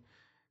claim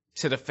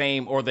to the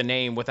fame or the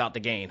name without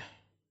the gain.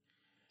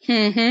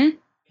 Mm-hmm.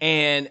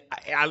 And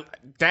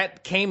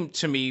that came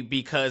to me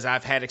because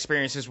I've had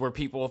experiences where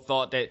people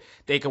thought that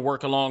they could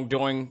work along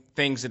doing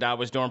things that I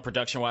was doing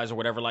production-wise or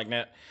whatever like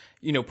that,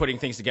 putting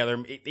things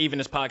together, even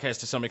this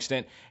podcast to some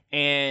extent,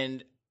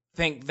 and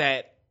think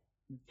that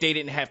they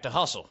didn't have to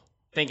hustle,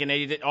 thinking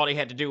all they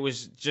had to do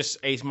was just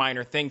a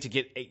minor thing to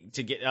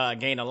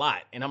gain a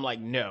lot. And I'm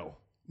like, no,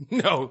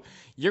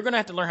 you're going to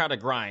have to learn how to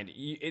grind.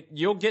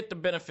 You'll get the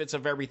benefits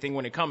of everything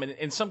when it comes. And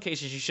in some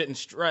cases, you shouldn't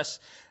stress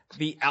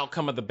the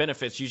outcome of the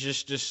benefits. You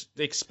just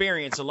the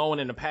experience alone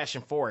and the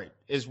passion for it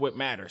is what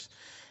matters.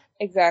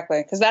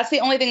 Exactly. Because that's the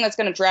only thing that's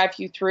going to drive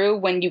you through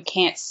when you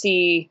can't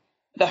see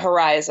the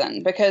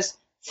horizon. Because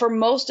for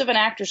most of an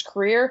actor's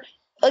career,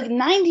 like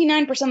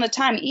 99% of the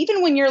time,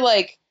 even when you're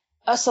like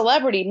a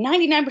celebrity,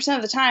 99%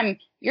 of the time,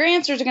 your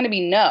answers are going to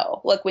be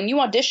no. Like when you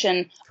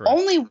audition, Correct.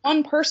 Only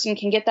one person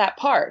can get that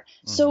part.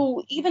 Mm-hmm.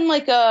 So even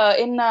like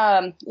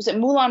was it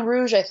Moulin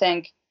Rouge, I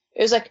think?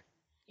 It was like,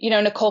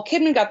 Nicole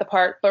Kidman got the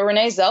part, but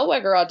Renee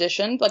Zellweger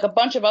auditioned, like a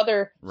bunch of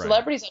other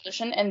celebrities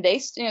auditioned, and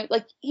they,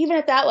 like even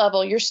at that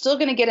level, you're still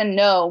going to get a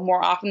no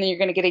more often than you're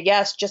going to get a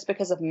yes, just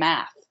because of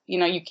math.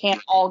 You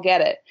can't all get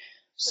it.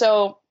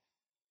 So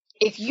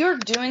if you're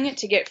doing it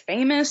to get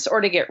famous or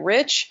to get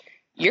rich,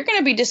 you're going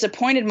to be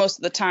disappointed most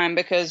of the time,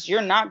 because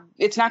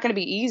it's not going to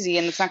be easy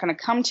and it's not going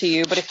to come to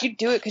you. But if you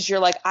do it because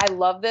you're like, I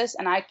love this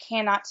and I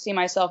cannot see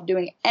myself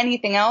doing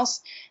anything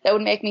else that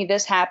would make me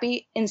this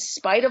happy in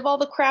spite of all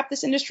the crap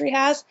this industry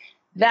has,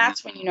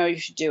 that's when you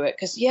should do it.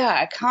 Because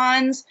at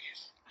cons,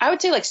 I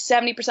would say like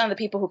 70% of the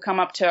people who come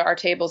up to our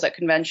tables at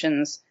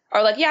conventions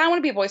are like, yeah, I want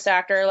to be a voice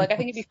actor. Like, I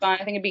think it'd be fun.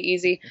 I think it'd be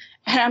easy.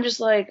 And I'm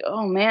just like,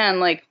 oh man,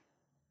 like,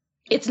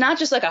 it's not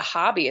just like a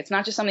hobby. It's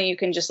not just something you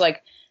can just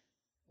like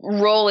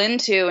roll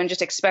into and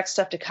just expect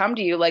stuff to come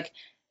to you. Like,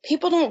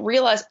 people don't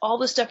realize all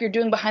the stuff you're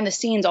doing behind the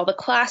scenes, all the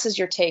classes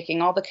you're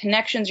taking, all the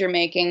connections you're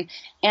making,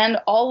 and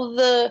all of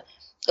the,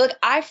 like,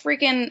 I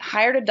freaking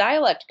hired a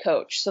dialect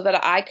coach so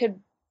that I could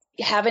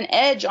have an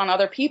edge on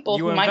other people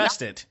who might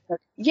invested.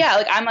 Yeah,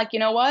 like, I'm like, you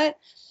know what?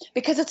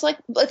 Because it's like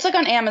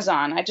on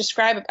Amazon. I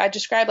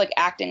describe like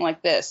acting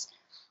like this.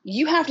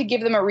 You have to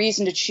give them a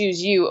reason to choose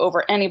you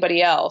over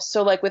anybody else.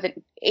 So like with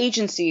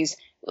agencies,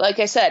 like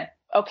I said,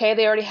 okay,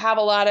 they already have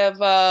a lot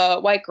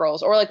of white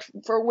girls, or like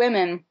for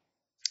women,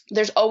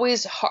 it's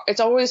always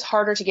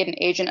harder to get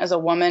an agent as a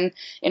woman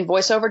in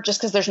voiceover,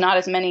 just because there's not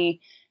as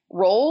many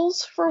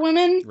roles for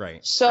women.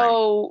 Right.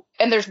 So,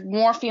 and there's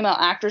more female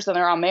actors than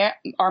there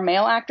are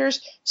male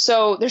actors.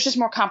 So there's just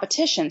more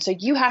competition. So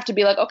you have to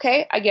be like,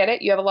 okay, I get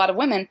it. You have a lot of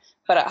women,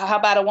 but how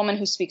about a woman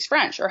who speaks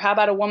French? Or how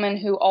about a woman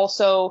who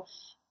also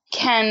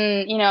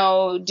can,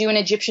 do an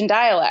Egyptian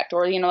dialect?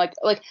 Or,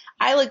 like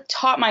I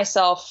taught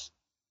myself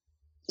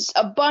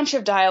a bunch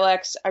of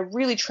dialects. I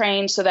really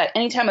trained so that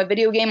anytime a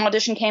video game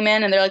audition came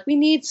in and they're like, we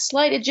need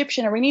slight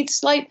Egyptian or we need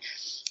slight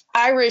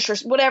Irish or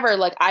whatever,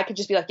 like I could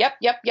just be like,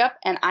 yep.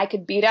 And I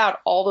could beat out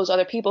all those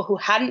other people who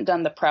hadn't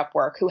done the prep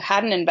work, who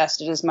hadn't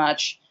invested as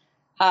much.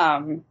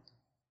 So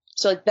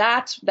like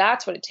that's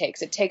what it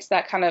takes. It takes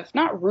that kind of,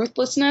 not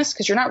ruthlessness,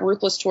 because you're not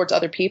ruthless towards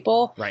other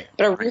people, right,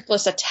 but a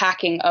ruthless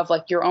attacking of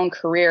like your own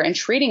career and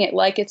treating it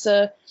like it's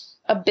a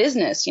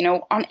business,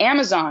 on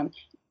Amazon.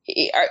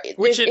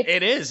 Which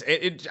it is.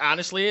 It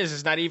honestly is.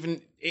 It's not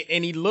even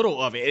any little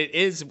of it. It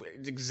is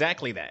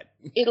exactly that.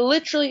 It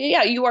literally,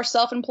 yeah. You are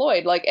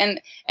self-employed, like,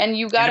 and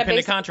you got to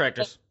independent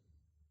contractors.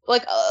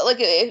 Like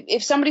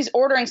if somebody's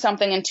ordering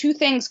something and two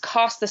things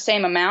cost the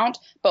same amount,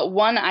 but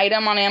one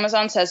item on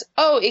Amazon says,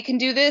 oh, it can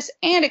do this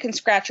and it can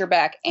scratch your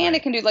back and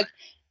it can do, like,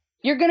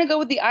 you're gonna go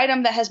with the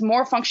item that has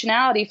more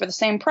functionality for the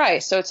same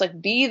price. So it's like,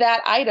 be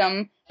that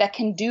item that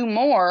can do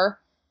more,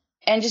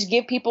 and just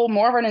give people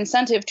more of an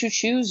incentive to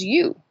choose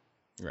you.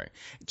 Right.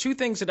 Two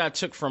things that I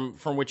took from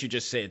what you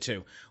just said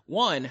too.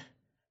 One,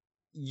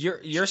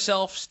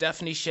 yourself,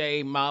 Stephanie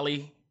Sheh,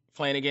 Molly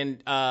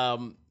Flanagan,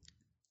 and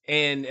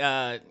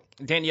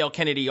Danielle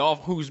Kennedy, all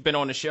who's been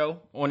on this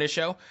show,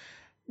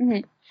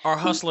 mm-hmm. are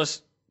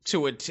hustlers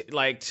to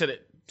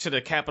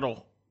the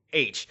capital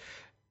H.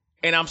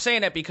 And I'm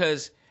saying that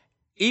because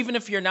even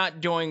if you're not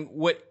doing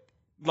what,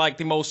 like,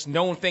 the most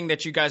known thing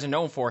that you guys are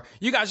known for,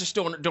 you guys are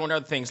still doing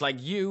other things.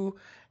 Like you,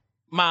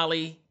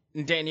 Molly,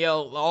 and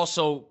Danielle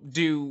also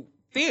do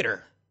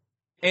theater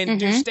and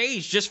do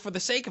stage just for the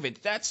sake of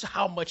it. That's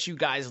how much you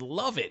guys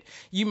love it.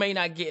 You may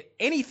not get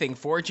anything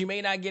for it. You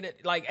may not get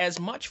it like as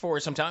much for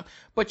it sometimes,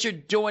 but you're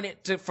doing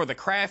it for the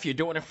craft. You're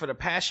doing it for the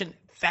passion.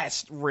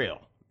 That's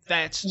real.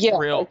 That's Yeah,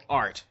 real like-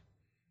 art.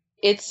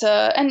 It's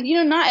and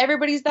not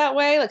everybody's that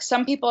way. Like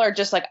some people are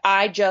just like,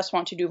 I just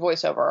want to do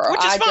voiceover, or Which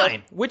is I just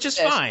fine. Which is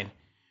this. fine.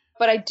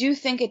 But I do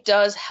think it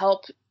does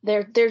help.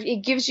 There,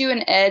 it gives you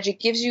an edge. It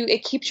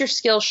keeps your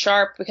skills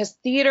sharp, because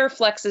theater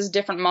flexes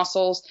different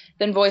muscles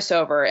than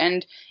voiceover,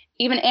 and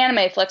even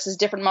anime flexes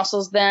different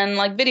muscles than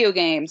like video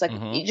games. Like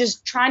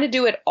just trying to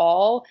do it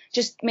all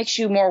just makes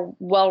you more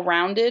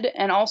well-rounded,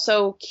 and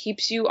also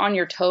keeps you on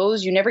your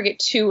toes. You never get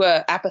too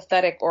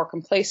apathetic or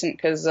complacent,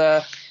 because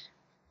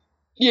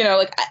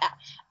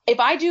if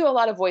I do a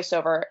lot of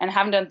voiceover and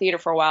haven't done theater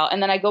for a while,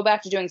 and then I go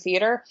back to doing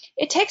theater,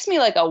 it takes me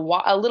like a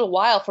little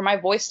while for my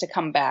voice to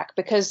come back,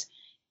 because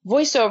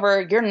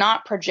voiceover, you're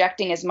not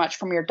projecting as much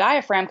from your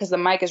diaphragm because the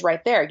mic is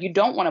right there. You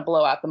don't want to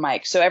blow out the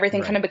mic. So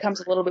everything kind of becomes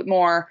a little bit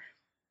more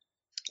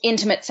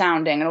intimate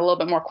sounding and a little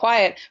bit more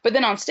quiet. But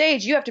then on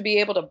stage, you have to be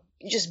able to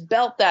just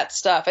belt that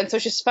stuff. And so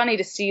it's just funny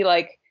to see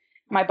like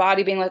my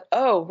body being like,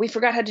 oh, we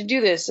forgot how to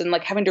do this, and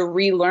like having to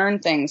relearn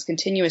things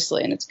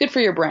continuously. And it's good for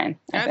your brain,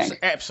 I think.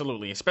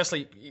 Absolutely.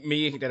 Especially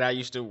me, that I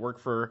used to work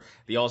for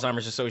the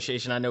Alzheimer's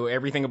Association. I know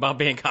everything about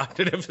being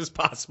cognitive as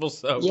possible.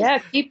 So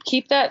yeah,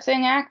 keep that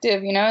thing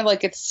active,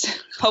 like it's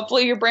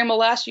hopefully your brain will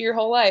last you your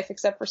whole life,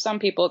 except for some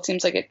people. It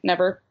seems like it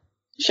never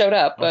showed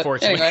up. But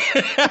unfortunately.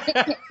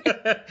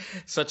 Anyway.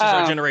 Such is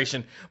our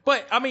generation.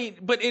 But I mean,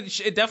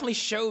 it definitely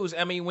shows.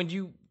 I mean,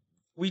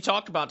 we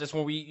talked about this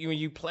when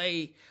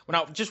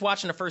I was just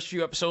watching the first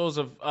few episodes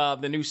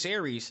of the new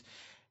series,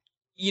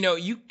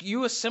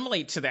 you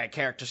assimilate to that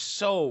character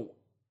so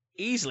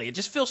easily. It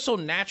just feels so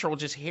natural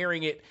just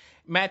hearing it,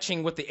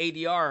 matching with the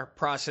ADR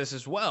process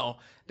as well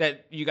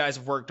that you guys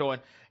have worked on.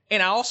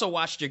 And I also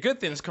watched your Good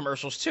Things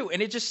commercials too,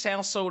 and it just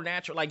sounds so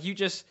natural. Like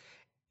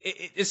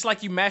it's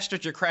like you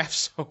mastered your craft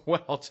so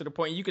well, to the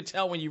point you could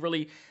tell when you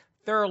really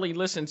thoroughly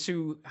listen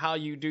to how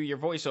you do your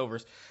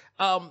voiceovers.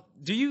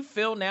 Do you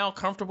feel now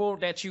comfortable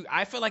that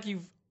I feel like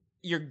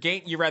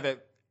you're rather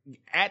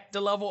at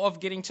the level of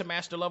getting to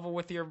master level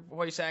with your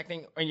voice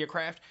acting and your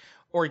craft,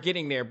 or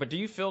getting there, but do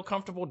you feel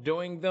comfortable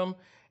doing them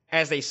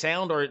as they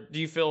sound, or do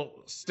you feel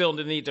still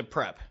the need to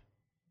prep?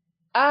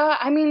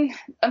 I mean,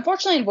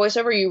 unfortunately in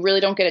voiceover, you really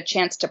don't get a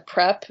chance to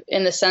prep,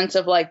 in the sense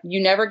of like,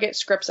 you never get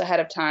scripts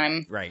ahead of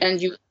time. Right.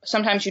 And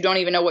sometimes you don't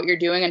even know what you're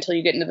doing until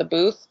you get into the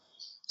booth.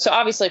 So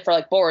obviously for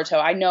like Boruto,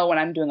 I know when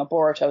I'm doing a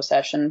Boruto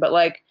session, but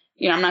like,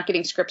 I'm not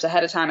getting scripts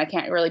ahead of time. I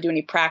can't really do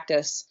any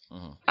practice.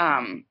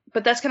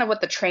 But that's kind of what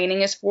the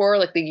training is for.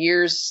 Like the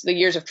years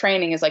of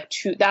training is like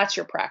that's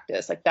your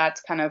practice. Like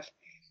that's kind of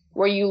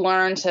where you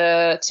learn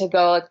to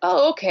go like,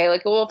 oh, okay.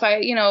 Like, well, if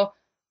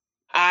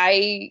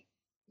I,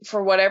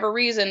 for whatever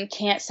reason,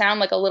 can't sound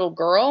like a little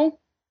girl.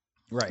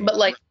 Right. But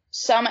like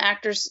some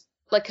actors,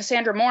 like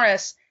Cassandra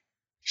Morris,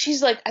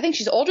 she's like, I think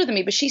she's older than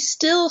me, but she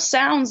still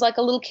sounds like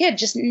a little kid,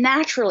 just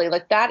naturally.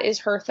 Like that is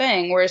her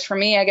thing. Whereas for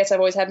me, I guess I've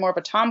always had more of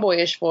a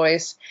tomboyish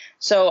voice.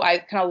 So I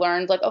kind of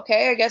learned like,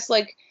 okay, I guess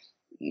like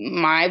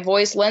my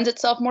voice lends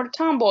itself more to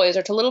tomboys,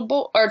 or to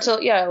little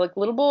like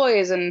little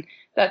boys. And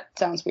that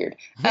sounds weird.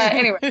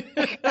 Anyway,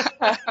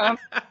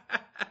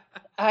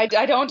 I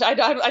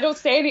don't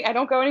say any, I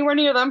don't go anywhere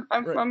near them.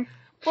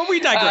 But we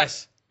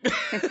digress.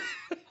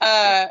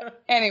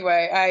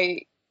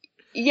 Anyway,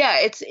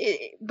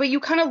 but you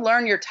kind of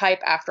learn your type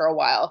after a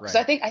while. Because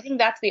I think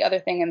that's the other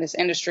thing in this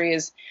industry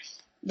is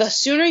the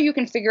sooner you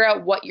can figure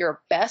out what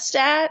you're best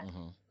at,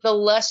 the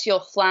less you'll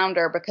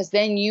flounder, because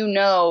then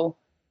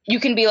you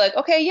can be like,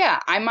 okay, yeah,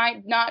 I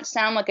might not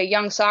sound like a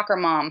young soccer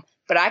mom,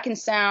 but I can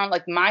sound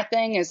like, my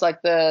thing is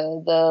like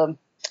the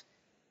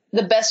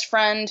best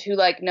friend who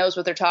like knows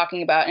what they're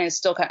talking about, and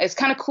it's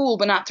kind of cool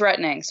but not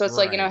threatening. So it's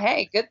like,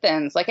 hey, Good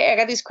Things, like, hey, I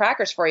got these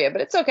crackers for you, but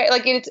it's okay.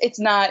 Like it's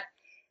not.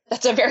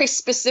 That's a very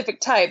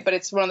specific type, but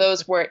it's one of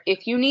those where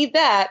if you need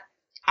that,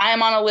 I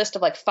am on a list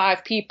of like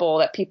 5 people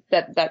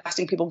that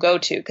casting people go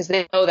to, because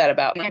they know that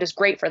about me. It is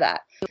great for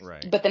that.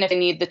 Right. But then if they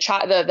need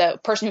the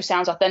person who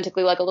sounds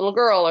authentically like a little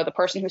girl, or the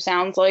person who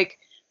sounds like,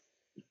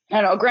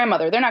 I don't know, a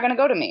grandmother, they're not going to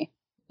go to me.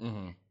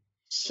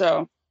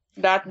 So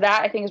that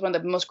I think is one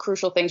of the most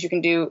crucial things you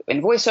can do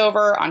in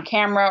voiceover, on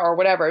camera, or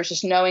whatever, is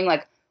just knowing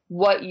like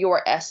what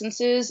your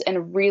essence is,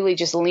 and really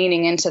just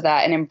leaning into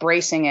that and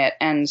embracing it.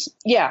 And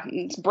yeah,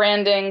 it's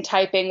branding,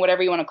 typing,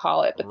 whatever you want to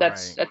call it, but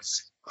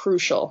that's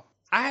crucial.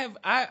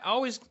 I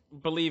always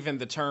believe in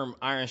the term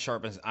iron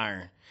sharpens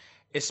iron,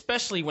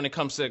 especially when it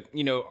comes to,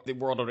 the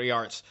world of the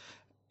arts.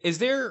 Is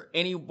there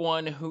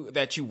anyone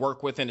that you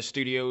work with in the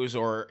studios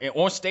or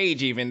on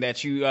stage even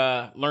that you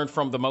learned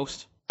from the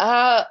most?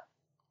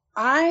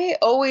 I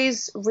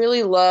always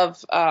really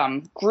love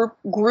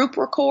group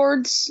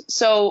records.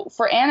 So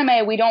for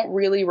anime, we don't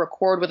really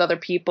record with other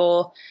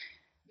people.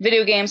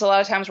 Video games, a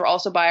lot of times we're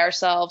also by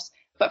ourselves.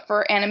 But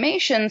for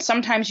animation,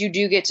 sometimes you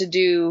do get to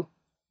do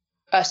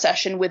a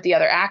session with the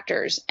other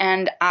actors.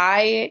 And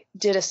I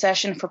did a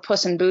session for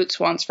Puss in Boots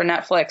once for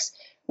Netflix,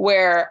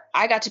 where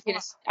I got to be in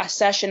a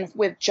session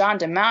with John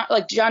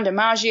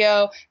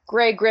DiMaggio,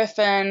 Grey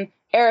Griffin,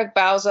 Eric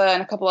Bauza,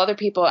 and a couple other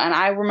people. And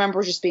I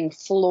remember just being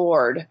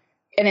floored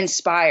and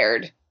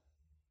inspired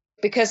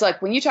because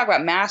like when you talk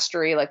about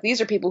mastery, like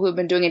these are people who have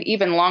been doing it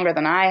even longer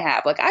than I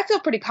have. Like I feel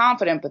pretty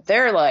confident, but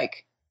they're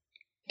like,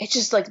 it's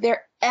just like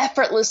they're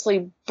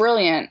effortlessly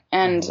brilliant.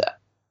 And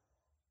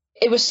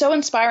it was so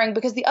inspiring,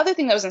 because the other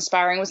thing that was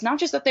inspiring was not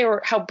just that they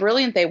were, how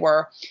brilliant they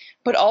were,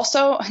 but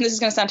also, and this is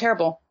going to sound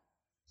terrible,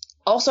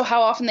 also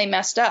how often they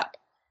messed up.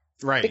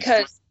 Right.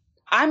 Because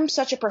I'm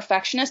such a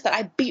perfectionist that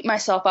I beat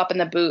myself up in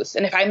the booth.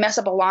 And if I mess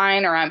up a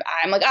line, or I'm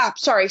like,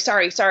 sorry,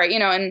 you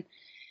know, and,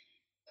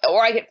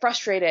 or I get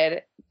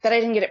frustrated that I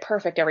didn't get it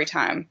perfect every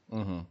time.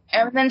 And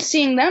then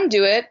seeing them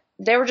do it,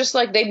 they were just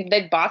like,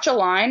 they'd botch a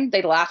line,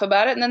 they'd laugh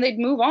about it, and then they'd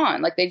move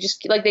on. Like they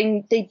just, like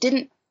they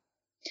didn't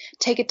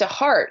take it to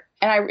heart.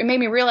 And it made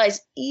me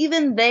realize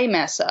even they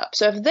mess up.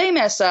 So if they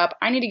mess up,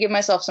 I need to give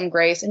myself some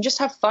grace and just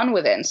have fun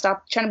with it and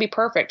stop trying to be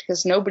perfect,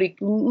 because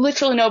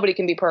literally nobody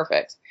can be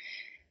perfect.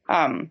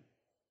 I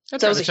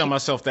try to tell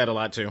myself that a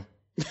lot too.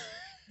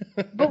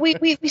 But we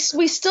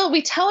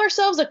tell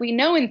ourselves, like, we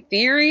know in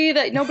theory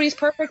that nobody's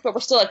perfect, but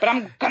we're still like, but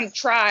I'm gonna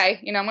try,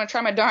 you know, I'm gonna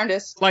try my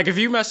darndest. Like if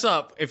you mess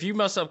up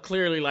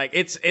clearly, like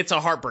it's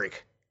a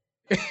heartbreak.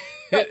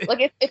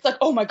 Like it's like,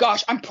 oh my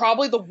gosh, I'm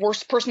probably the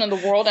worst person in the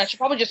world, and I should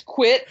probably just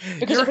quit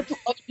because other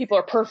people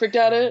are perfect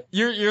at it.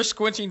 You're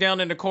squinching down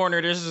in the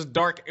corner. There's this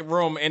dark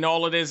room, and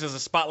all it is a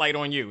spotlight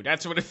on you.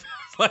 That's what it feels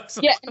like.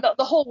 Yeah,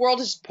 the whole world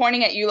is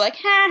pointing at you like,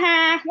 ha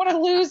ha, what a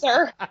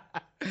loser.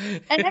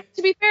 And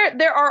to be fair,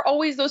 there are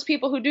always those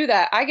people who do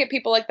that. I get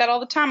people like that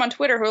all the time on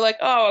Twitter who are like,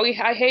 oh,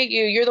 I hate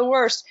you, you're the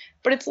worst.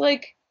 But it's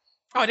like,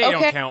 oh, they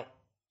don't count.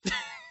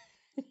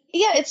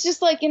 Yeah, it's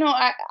just like, you know,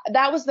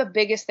 that was the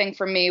biggest thing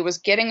for me, was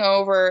getting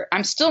over.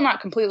 I'm still not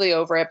completely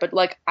over it, but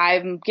like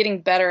I'm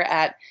getting better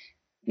at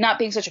not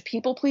being such a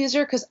people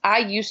pleaser, because I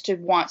used to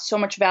want so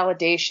much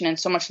validation and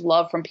so much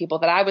love from people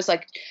that I was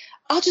like,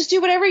 I'll just do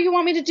whatever you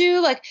want me to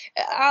do. Like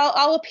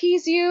I'll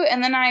appease you.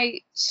 And then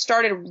I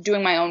started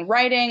doing my own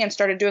writing and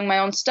started doing my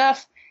own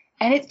stuff.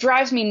 And it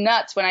drives me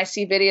nuts when I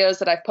see videos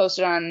that I've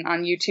posted on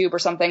YouTube or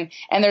something,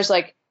 and there's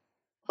like,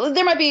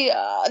 there might be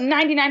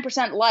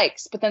 99%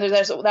 likes, but then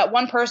there's that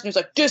one person who's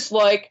like,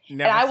 dislike.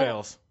 Never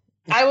fails.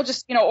 I will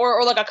just, you know,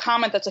 or like a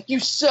comment that's like, you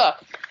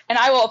suck. And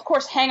I will, of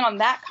course, hang on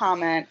that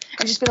comment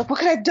and just be like, what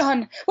could I have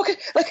done?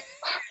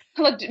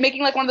 Like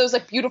making like one of those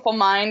like beautiful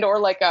mind, or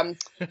like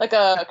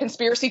a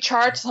conspiracy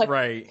chart, like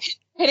right.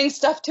 Hitting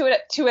stuff to it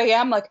at 2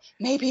 a.m. Like,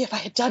 maybe if I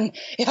had done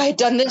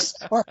this,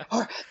 or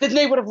then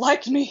they would have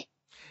liked me.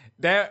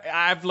 That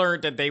I've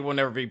learned that they will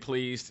never be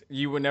pleased.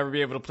 You will never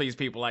be able to please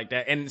people like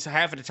that. And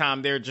half of the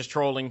time they're just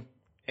trolling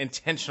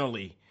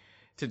intentionally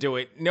to do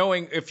it,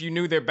 knowing if you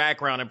knew their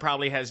background, it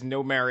probably has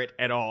no merit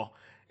at all.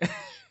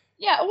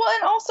 Yeah, well,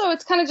 and also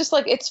it's kind of just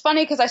like, it's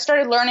funny because I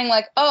started learning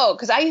like,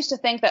 because I used to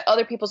think that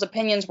other people's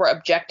opinions were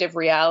objective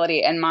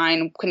reality and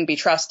mine couldn't be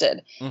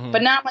trusted.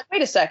 But now I'm like,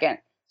 wait a second.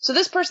 So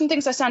this person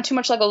thinks I sound too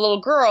much like a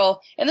little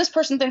girl, and this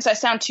person thinks I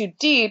sound too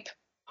deep.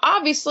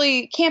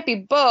 Obviously can't be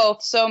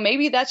both, so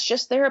maybe that's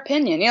just their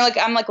opinion. You know, like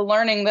I'm like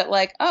learning that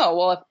like, oh,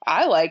 well, if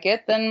I like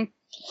it, then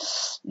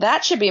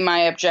that should be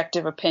my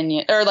objective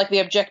opinion, or like the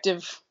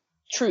objective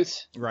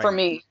truth for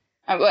me.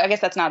 I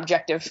guess that's not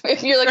objective.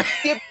 If you're like,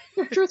 the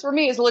objective truth for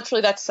me is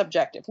literally that's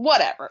subjective.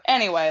 Whatever.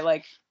 Anyway,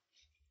 like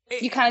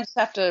you kind of just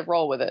have to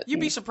roll with it. You'd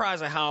be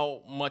surprised at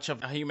how much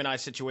of a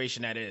humanized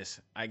situation that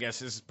is. I guess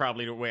this is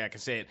probably the way I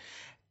can say it.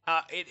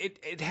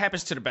 It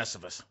happens to the best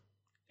of us.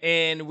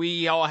 And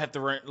we all have to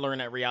learn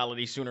that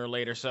reality sooner or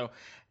later. So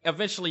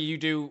eventually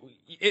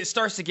it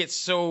starts to get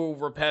so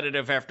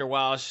repetitive after a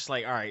while. It's just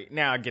like, all right,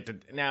 now I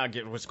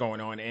get what's going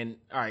on. And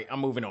all right,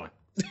 I'm moving on.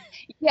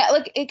 Yeah,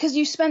 like, because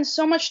you spend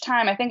so much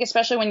time, I think,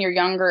 especially when you're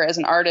younger as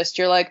an artist,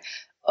 you're like,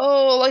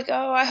 oh,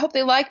 I hope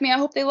they like me.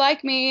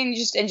 And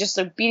just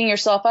like beating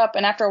yourself up.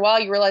 And after a while,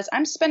 you realize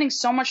I'm spending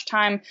so much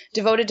time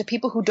devoted to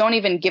people who don't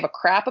even give a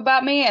crap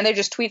about me. And they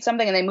just tweet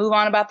something and they move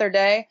on about their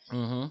day.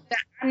 That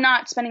I'm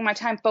not spending my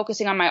time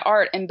focusing on my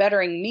art and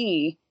bettering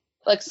me.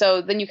 Like,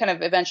 so then you kind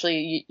of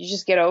eventually, you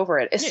just get over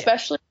it.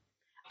 Especially,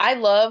 I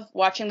love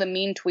watching the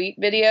mean tweet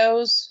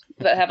videos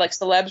that have like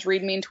celebs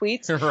read mean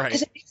tweets. Right.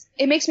 'Cause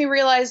it makes me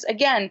realize,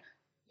 again,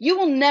 you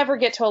will never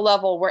get to a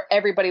level where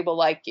everybody will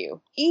like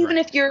you. Even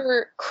if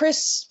you're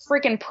Chris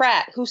freaking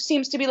Pratt, who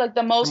seems to be like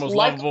the most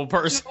lovable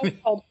person.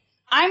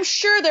 I'm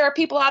sure there are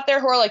people out there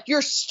who are like,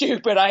 you're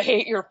stupid, I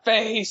hate your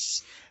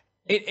face.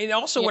 And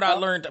also what I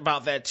learned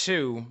about that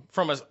too,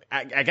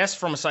 I guess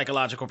from a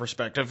psychological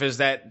perspective, is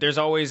that there's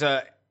always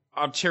a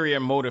ulterior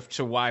motive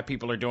to why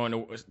people are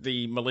doing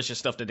the malicious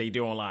stuff that they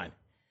do online.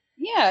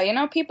 Yeah, you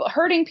know,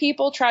 hurting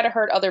people try to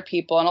hurt other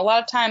people. And a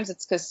lot of times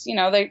it's because, you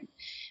know,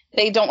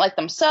 they don't like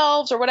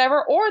themselves or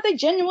whatever, or they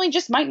genuinely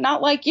just might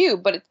not like you.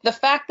 But the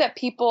fact that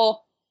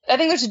I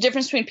think there's a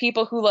difference between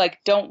people who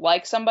like don't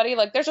like somebody.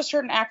 Like there's a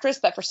certain actress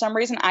that for some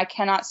reason I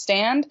cannot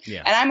stand.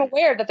 Yeah. And I'm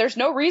aware that there's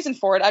no reason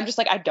for it. I'm just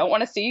like, I don't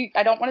want to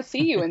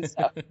see you and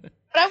stuff.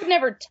 But I would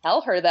never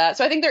tell her that.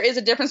 So I think there is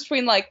a difference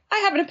between like, I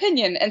have an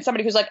opinion, and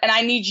somebody who's like, and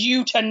I need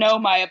you to know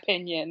my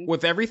opinion.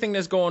 With everything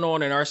that's going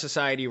on in our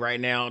society right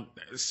now,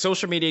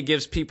 social media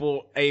gives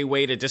people a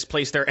way to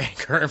displace their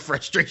anger and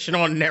frustration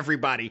on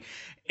everybody.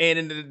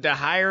 And the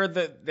higher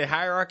the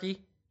hierarchy,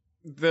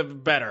 the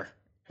better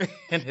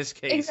in this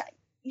case. Exactly.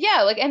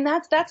 Yeah, like, and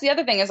that's the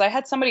other thing is I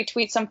had somebody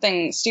tweet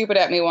something stupid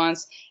at me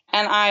once,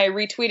 and I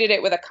retweeted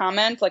it with a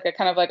comment, like a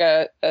kind of like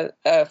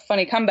a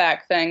funny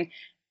comeback thing,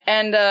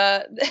 and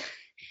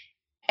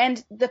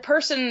and the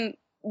person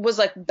was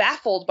like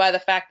baffled by the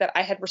fact that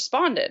I had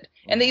responded,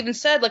 and they even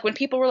said, like, when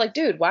people were like,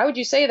 "Dude, why would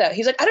you say that?"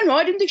 He's like, "I don't know,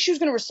 I didn't think she was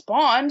gonna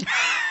respond."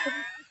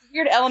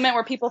 Weird element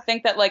where people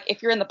think that, like,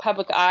 if you're in the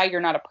public eye, you're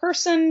not a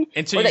person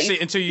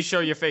until you show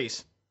your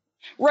face.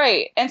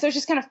 Right. And so it's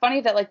just kind of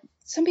funny that, like,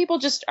 some people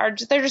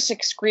they're just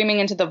like screaming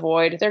into the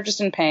void. They're just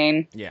in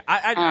pain. Yeah.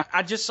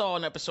 I just saw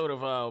an episode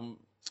of,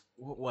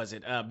 what was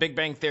it? Big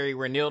Bang Theory,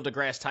 where Neil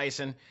deGrasse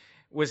Tyson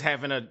was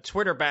having a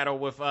Twitter battle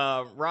with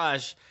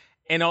Raj,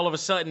 and all of a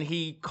sudden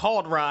he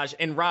called Raj,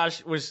 and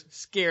Raj was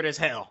scared as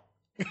hell.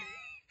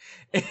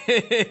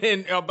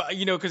 And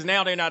because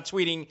now they're not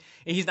tweeting,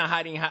 and he's not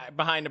hiding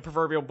behind the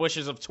proverbial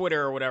bushes of Twitter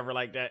or whatever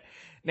like that.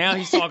 Now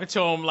he's talking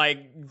to him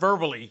like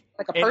verbally,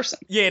 like a person.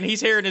 Yeah, and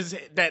he's hearing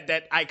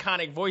that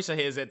iconic voice of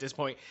his at this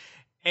point.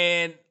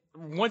 And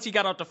once he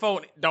got off the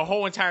phone, the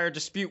whole entire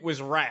dispute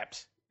was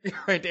wrapped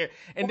right there.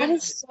 And that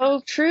is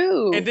so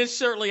true. And then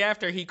shortly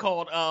after, he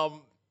called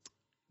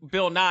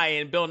Bill Nye,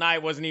 and Bill Nye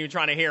wasn't even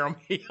trying to hear him.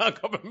 He hung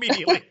up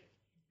immediately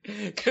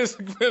because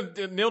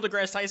the Neil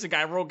deGrasse Tyson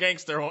guy real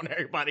gangster on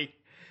everybody.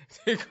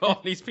 To call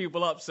these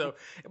people up. So,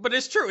 but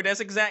it's true.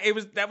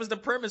 That was the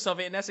premise of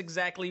it, and that's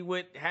exactly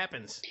what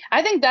happens.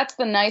 I think that's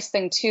the nice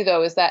thing too,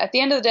 though, is that at the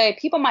end of the day,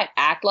 people might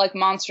act like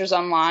monsters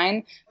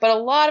online, but a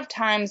lot of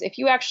times, if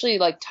you actually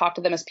like talk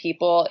to them as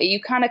people, you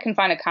kind of can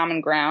find a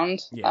common ground.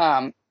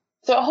 Yeah.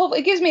 So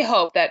it gives me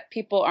hope that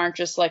people aren't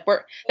just like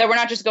we're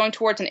not just going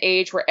towards an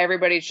age where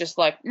everybody's just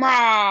like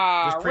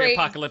rah, this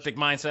pre-apocalyptic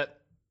mindset.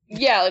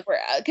 Yeah, like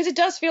because it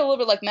does feel a little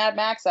bit like Mad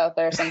Max out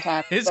there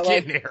sometimes. It's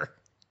getting there.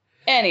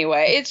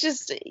 Anyway, it's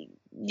just,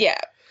 yeah,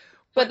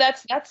 but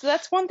that's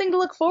one thing to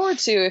look forward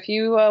to if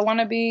you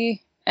want to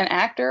be an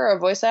actor or a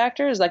voice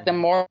actor. Is like the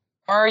more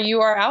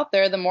you are out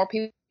there, the more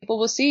people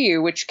will see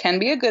you, which can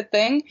be a good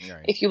thing.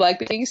 Right. If you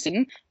like being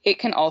seen. It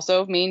can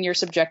also mean you're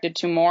subjected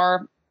to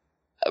more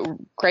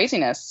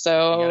craziness.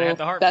 So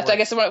that's, I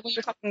guess, when we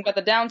were talking about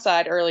the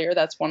downside earlier,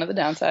 that's one of the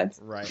downsides.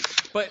 Right.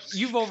 But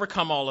you've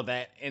overcome all of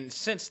that, and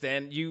since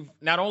then, you've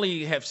not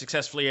only have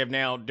successfully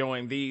now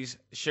doing these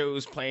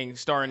shows,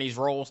 starring these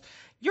roles,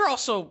 you're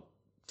also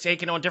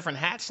taking on different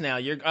hats now.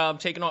 You're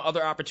taking on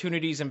other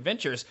opportunities and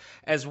ventures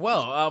as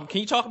well. Can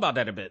you talk about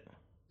that a bit?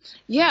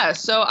 Yeah.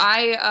 So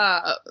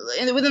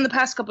within the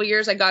past couple of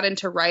years, I got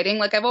into writing.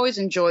 Like, I've always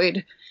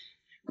enjoyed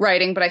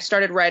writing, but I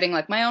started writing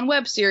like my own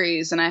web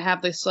series, and I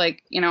have this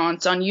like,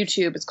 it's on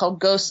YouTube. It's called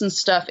Ghosts and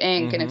Stuff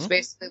Inc. And it's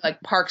basically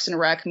like Parks and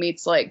Rec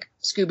meets like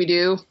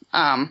Scooby-Doo.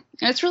 And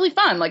it's really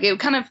fun. Like, it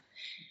kind of,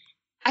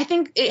 I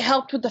think it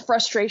helped with the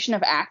frustration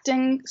of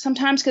acting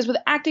sometimes, because with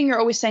acting, you're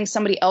always saying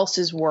somebody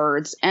else's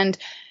words, and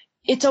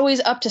it's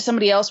always up to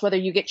somebody else whether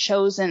you get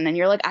chosen, and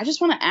you're like, I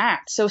just want to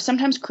act. So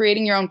sometimes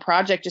creating your own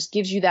project just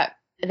gives you that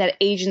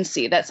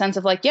agency, that sense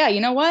of like, yeah, you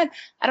know what?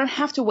 I don't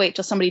have to wait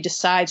till somebody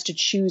decides to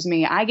choose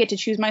me. I get to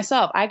choose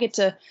myself. I get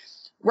to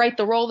write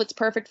the role that's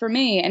perfect for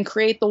me and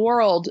create the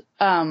world.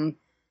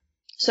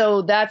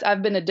 So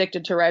I've been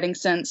addicted to writing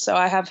since. So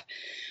I have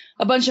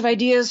a bunch of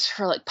ideas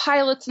for like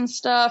pilots and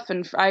stuff.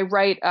 And I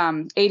write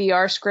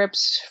ADR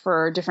scripts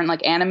for different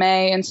like anime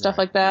and stuff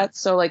like that.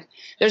 So like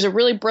there's a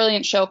really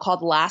brilliant show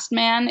called Last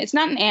Man. It's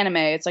not an anime.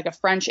 It's like a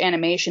French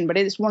animation, but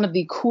it's one of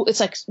the cool, it's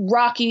like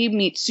Rocky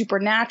meets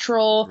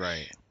Supernatural.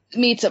 Right.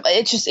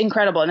 It's just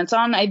incredible. And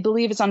I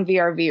believe it's on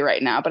VRV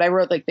right now, but I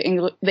wrote like the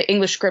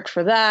English script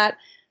for that.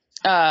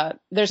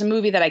 There's a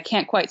movie that I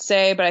can't quite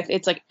say, but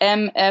it's like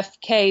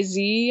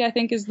MFKZ, I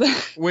think is the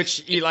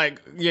which you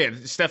like. Yeah,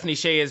 Stephanie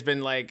Shea has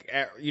been like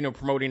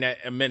promoting that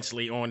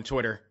immensely on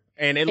Twitter,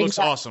 and it looks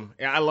awesome.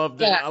 I love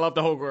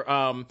the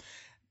whole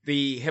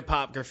the hip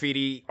hop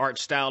graffiti art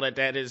style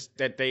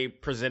that they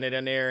presented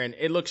in there, and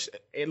it looks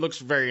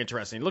very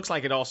interesting. It looks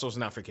like it also is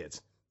not for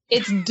kids.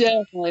 It's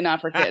definitely not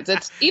for kids.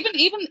 It's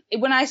even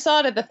when I saw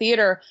it at the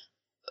theater,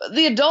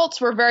 the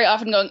adults were very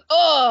often going,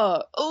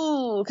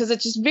 oh, because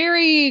it's just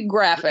very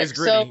graphic. It's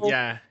gritty,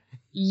 yeah.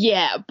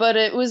 Yeah, but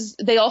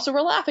they also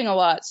were laughing a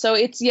lot. So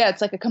it's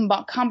like a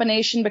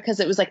combination,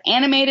 because it was like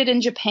animated in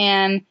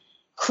Japan,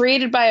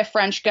 created by a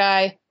French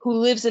guy who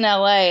lives in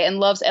LA and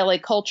loves LA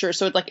culture.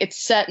 So it's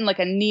set in like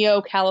a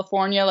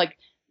neo-California, like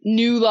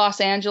new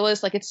Los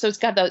Angeles. Like it's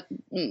got the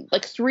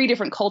like 3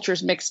 different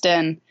cultures mixed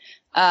in.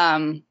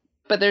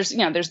 But there's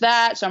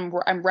that.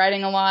 So I'm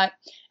writing a lot.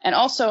 And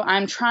also I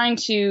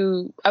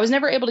was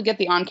never able to get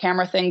the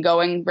on-camera thing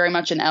going very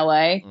much in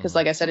LA, because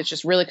like I said, it's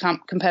just really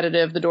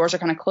competitive. The doors are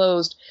kind of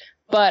closed,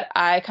 but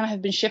I kind of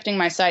have been shifting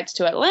my sights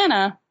to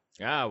Atlanta.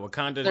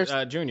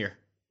 Wakanda Jr.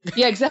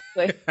 Yeah,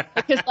 exactly.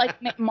 Because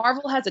like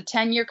Marvel has a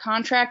 10-year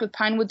contract with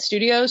Pinewood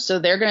Studios, so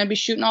they're going to be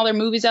shooting all their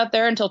movies out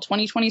there until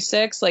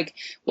 2026. Like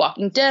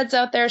Walking Dead's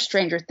out there,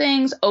 Stranger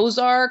Things,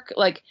 Ozark,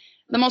 like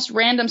the most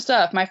random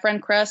stuff. My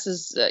friend Cress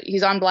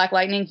he's on Black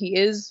Lightning. He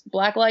is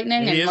Black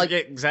Lightning.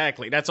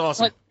 Exactly. That's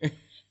awesome.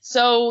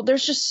 So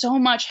there's just so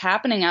much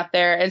happening out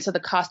there. And so the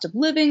cost of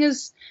living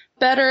is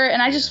better.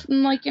 And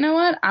I'm like, you know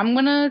what? I'm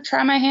going to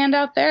try my hand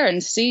out there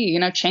and see,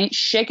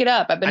 shake it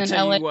up. I've been in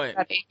LA for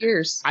about 8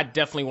 years. I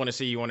definitely want to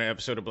see you on an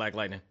episode of Black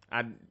Lightning.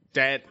 I'm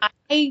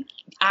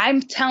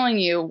telling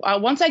you,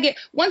 once I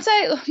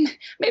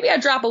maybe I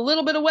drop a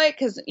little bit of weight,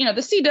 because, the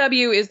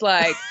CW is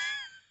like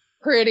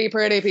pretty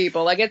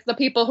people. Like, it's the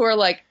people who are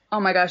like, oh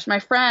my gosh, my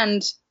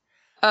friend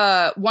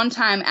one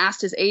time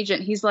asked his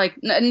agent, he's like,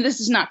 and this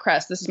is not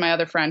Crest, this is my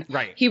other friend.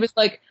 Right. He was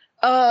like,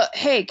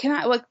 hey,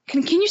 can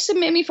you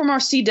submit me for more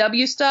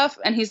CW stuff?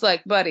 And he's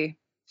like, buddy,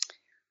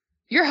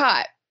 you're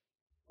hot,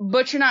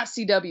 but you're not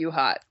CW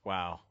hot.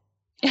 Wow.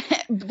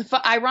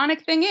 The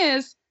ironic thing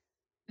is,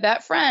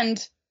 that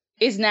friend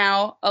is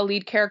now a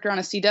lead character on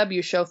a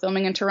CW show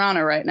filming in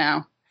Toronto right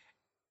now.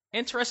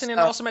 Interesting and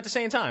awesome at the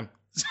same time.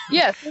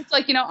 Yes, it's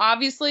like,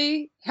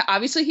 obviously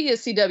he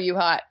is CW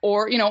hot,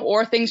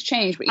 or things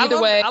change, but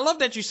either way. I love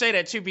that you say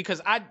that too,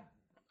 because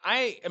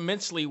I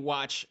immensely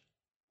watch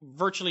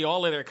virtually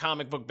all of their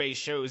comic book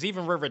based shows,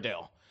 even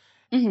Riverdale.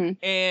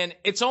 Mm-hmm. And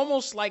it's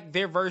almost like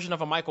their version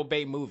of a Michael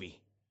Bay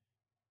movie.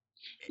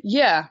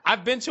 Yeah.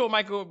 I've been to a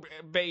Michael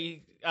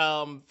Bay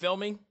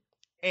filming,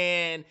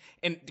 and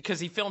because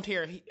he filmed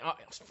here,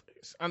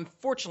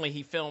 unfortunately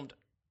he filmed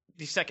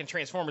the second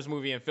Transformers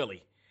movie in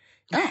Philly.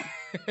 Oh,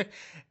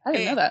 I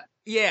didn't know that.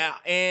 Yeah,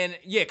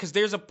 because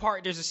there's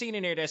a scene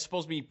in there that's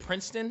supposed to be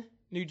Princeton,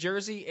 New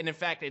Jersey, and in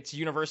fact it's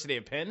University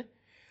of Penn,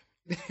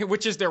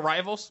 which is their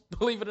rivals,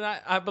 believe it or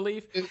not, I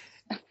believe.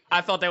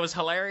 I thought that was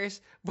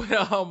hilarious,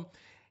 but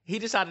he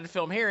decided to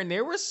film here, and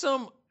there was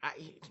some,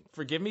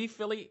 forgive me,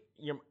 Philly,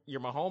 you're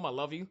my home, I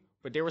love you,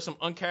 but there were some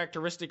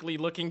uncharacteristically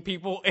looking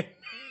people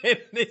in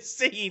the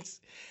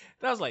scenes.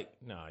 And I was like,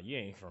 nah, you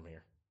ain't from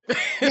here.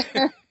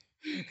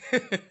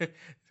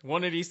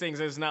 One of these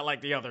things is not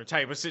like the other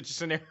type of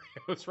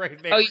scenarios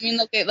right there. Oh, you mean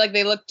like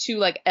they look too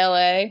like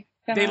LA?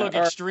 They look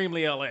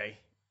extremely LA.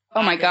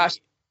 Oh my gosh.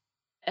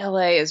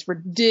 LA is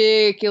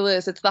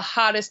ridiculous. It's the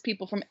hottest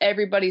people from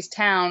everybody's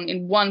town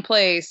in one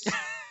place.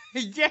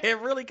 Yeah, it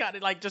really got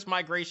it, like just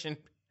migration.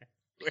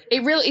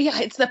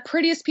 It's the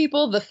prettiest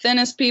people, the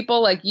thinnest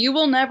people. Like, you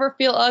will never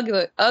feel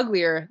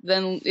uglier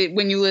than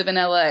when you live in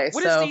LA.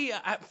 What is the,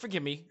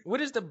 forgive me, what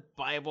is the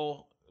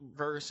Bible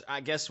verse,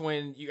 I guess,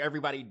 when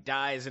everybody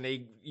dies and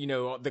they,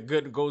 the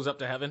good goes up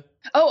to heaven?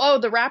 Oh,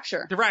 the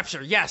rapture. The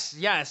rapture, yes.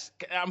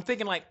 I'm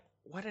thinking like,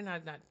 why didn't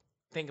I not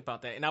think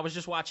about that? And I was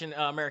just watching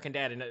American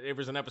Dad, and it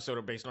was an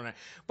episode based on that.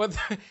 But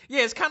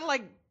yeah, it's kind of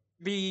like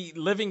the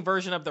living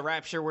version of the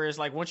rapture, where it's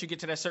like once you get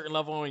to that certain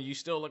level and you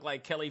still look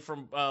like Kelly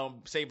from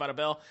Saved by the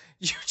Bell,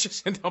 you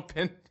just end up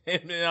in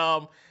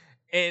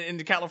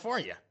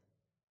California.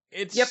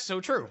 It's so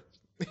true.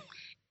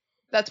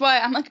 That's why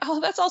I'm like, oh,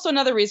 that's also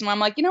another reason why I'm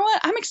like, you know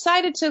what? I'm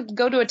excited to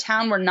go to a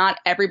town where not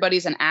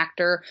everybody's an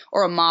actor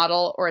or a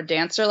model or a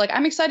dancer. Like,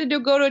 I'm excited to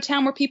go to a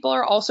town where people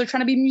are also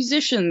trying to be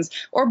musicians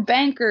or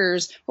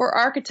bankers or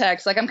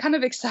architects. Like, I'm kind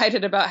of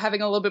excited about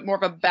having a little bit more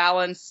of a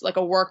balance, like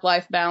a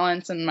work-life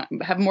balance, and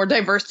have more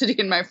diversity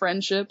in my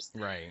friendships.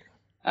 Right.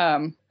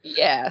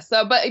 Yeah.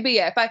 So, but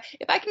yeah, if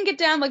I can get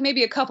down like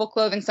maybe a couple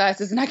clothing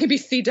sizes and I can be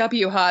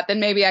CW hot, then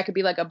maybe I could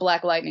be like a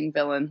Black Lightning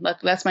villain. Like,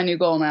 that's my new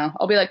goal now.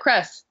 I'll be like,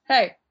 Cress,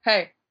 hey,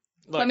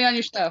 look, let me on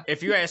your show.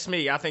 If you ask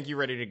me, I think you're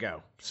ready to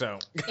go. So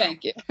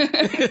thank you.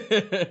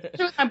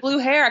 With my blue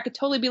hair, I could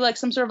totally be like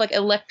some sort of like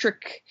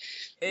electric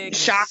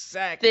shock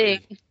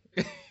thing.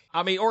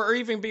 I mean, or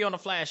even be on the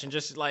Flash and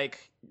just like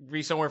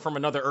be somewhere from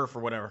another Earth or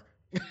whatever.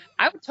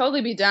 I would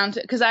totally be down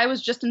to, because I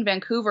was just in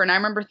Vancouver and I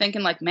remember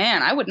thinking like,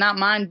 man, I would not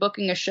mind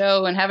booking a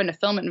show and having to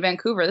film it in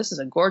Vancouver. This is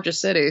a gorgeous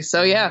city.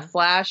 So yeah,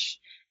 Flash,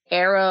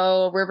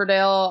 Arrow,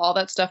 Riverdale, all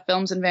that stuff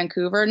films in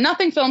Vancouver.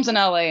 Nothing films in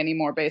LA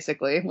anymore,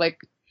 basically. Like,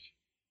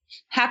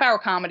 half-hour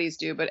comedies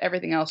do, but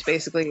everything else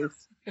basically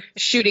is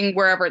shooting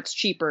wherever it's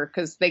cheaper,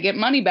 because they get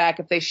money back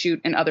if they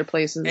shoot in other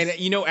places.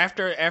 And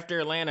after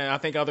Atlanta, I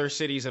think other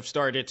cities have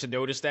started to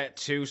notice that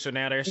too. So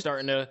now they're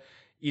starting to,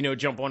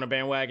 jump on the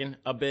bandwagon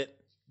a bit.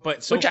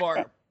 But so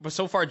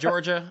far,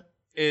 Georgia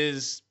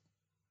it's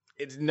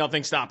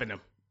nothing stopping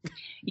them.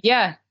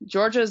 Yeah,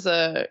 Georgia's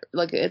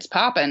it's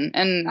popping,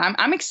 and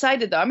I'm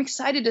excited though. I'm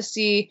excited to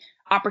see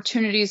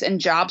opportunities and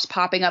jobs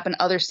popping up in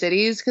other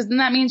cities, because then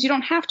that means you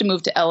don't have to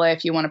move to LA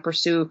if you want to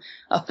pursue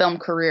a film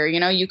career.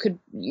 You could,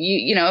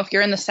 if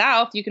you're in the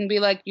South, you can be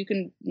like,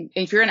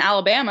 if you're in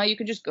Alabama, you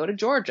can just go to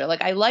Georgia.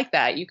 Like, I like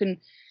that.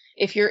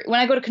 When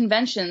I go to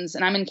conventions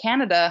and I'm in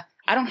Canada,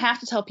 I don't have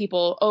to tell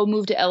people, oh,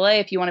 move to LA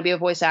if you want to be a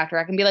voice actor.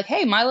 I can be like,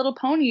 hey, My Little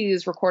Pony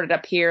is recorded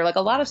up here. Like,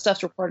 a lot of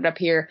stuff's recorded up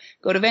here.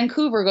 Go to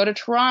Vancouver, go to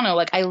Toronto.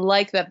 Like, I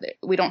like that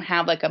we don't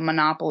have like a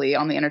monopoly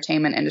on the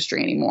entertainment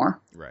industry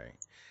anymore. Right.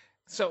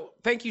 So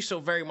thank you so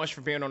very much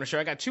for being on the show.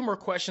 I got 2 more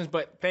questions,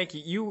 but thank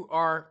you. You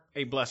are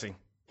a blessing.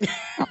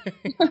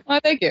 Well,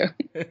 thank you.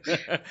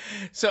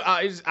 So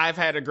I've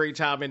had a great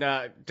time,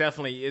 and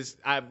definitely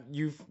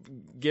you've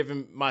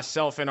given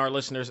myself and our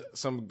listeners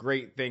some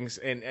great things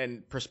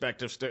and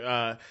perspectives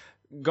to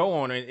go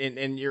on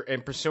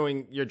and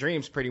pursuing your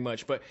dreams pretty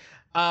much. But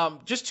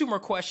just 2 more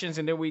questions,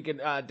 and then we can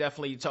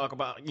definitely talk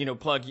about,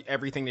 plug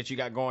everything that you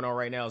got going on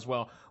right now as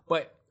well.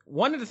 But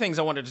one of the things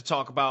I wanted to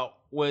talk about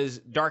was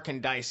Dark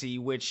and Dicey,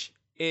 which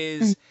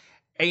is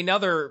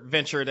another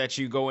venture that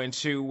you go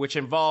into, which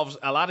involves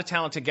a lot of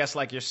talented guests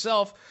like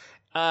yourself,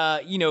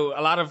 a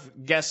lot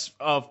of guests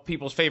of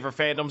people's favorite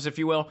fandoms, if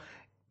you will,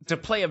 to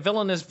play a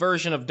villainous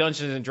version of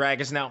Dungeons and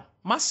Dragons. Now,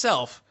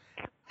 myself,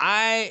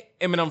 I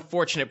am an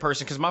unfortunate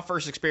person because my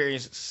first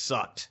experience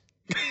sucked.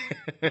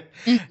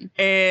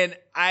 And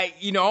I,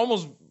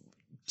 almost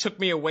took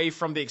me away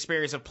from the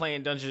experience of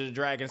playing Dungeons and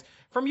Dragons.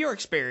 From your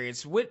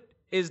experience, what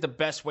is the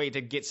best way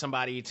to get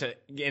somebody to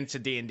get into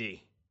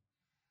D&D?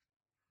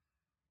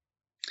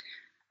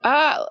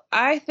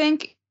 I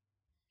think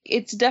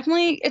it's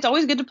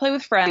always good to play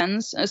with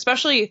friends,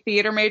 especially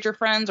theater major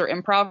friends or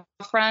improv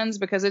friends,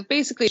 because it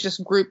basically is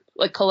just group,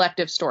 like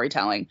collective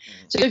storytelling.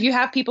 So if you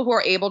have people who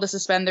are able to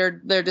suspend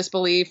their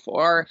disbelief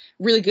or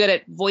really good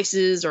at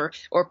voices or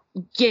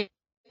getting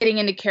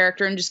into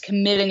character and just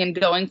committing and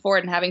going for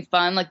it and having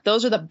fun, like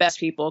those are the best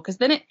people. Because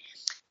then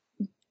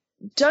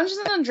Dungeons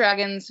and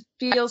Dragons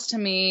feels to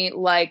me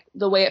like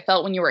the way it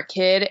felt when you were a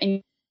kid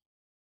and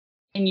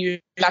you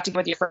got to go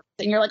with your friends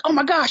and you're like, oh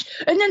my gosh,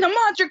 and then the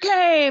monster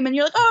came and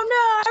you're like,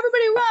 oh no,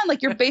 everybody run.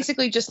 Like you're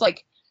basically just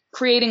like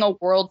creating a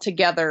world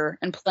together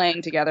and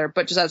playing together,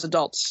 but just as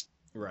adults.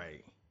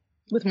 Right.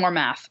 With more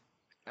math.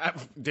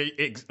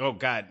 Oh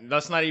God,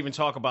 let's not even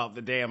talk about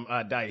the damn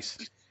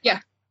dice. Yeah.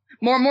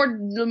 More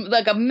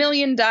like a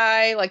million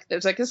die, like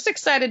there's like a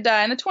 6-sided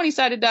die and a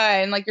 20-sided die,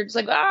 and like you're just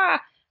like,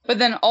 But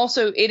then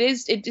also it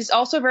is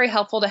also very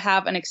helpful to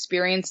have an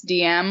experienced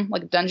DM,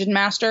 like a dungeon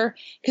master,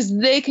 because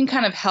they can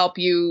kind of help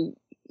you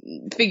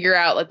figure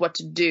out like what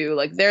to do.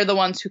 Like they're the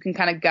ones who can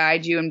kind of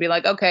guide you and be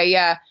like, okay,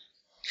 yeah.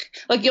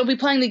 Like you'll be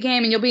playing the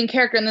game and you'll be in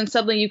character, and then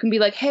suddenly you can be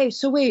like, hey,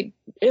 so wait,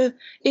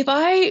 if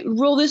I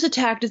roll this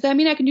attack, does that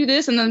mean I can do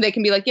this? And then they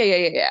can be like,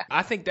 yeah.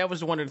 I think that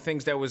was one of the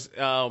things that was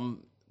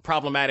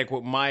problematic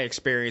with my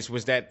experience,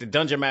 was that the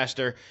dungeon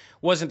master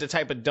wasn't the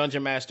type of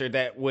dungeon master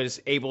that was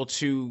able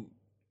to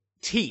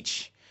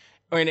teach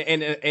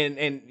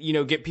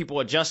and get people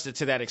adjusted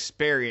to that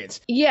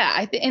experience.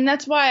 Yeah, and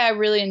that's why I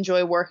really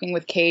enjoy working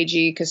with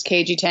KG, because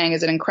KG Tang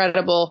is an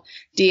incredible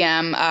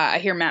DM. I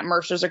hear Matt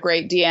Mercer's a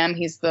great DM.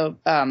 He's the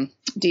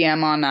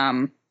DM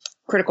on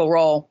Critical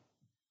Role,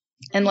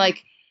 and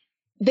like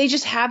they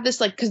just have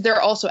this, like, because they're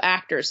also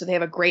actors, so they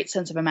have a great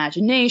sense of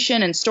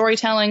imagination and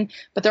storytelling,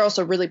 but they're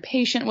also really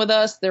patient with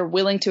us. They're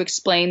willing to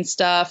explain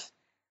stuff.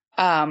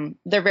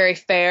 They're very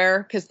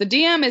fair, because the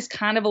DM is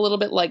kind of a little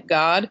bit like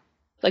God.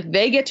 Like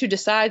they get to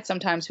decide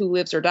sometimes who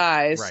lives or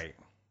dies.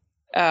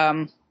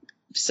 Right.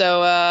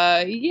 So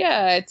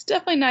it's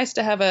definitely nice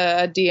to have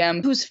a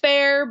DM who's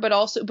fair, but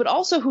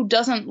also who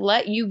doesn't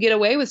let you get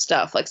away with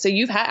stuff. Like, so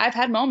I've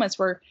had moments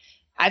where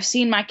I've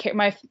seen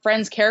my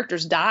friends'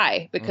 characters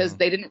die because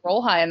they didn't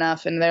roll high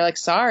enough, and they're like,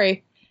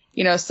 sorry,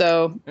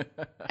 so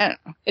I don't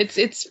know.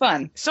 It's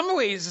fun. Some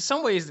ways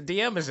the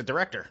DM is a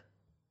director.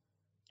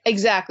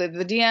 Exactly.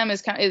 The DM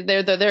is kind of,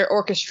 they're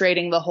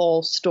orchestrating the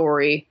whole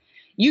story.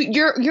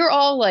 You're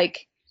all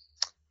like,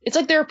 it's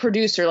like they're a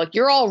producer. Like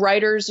you're all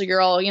writers, so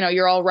you're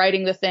all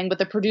writing the thing, but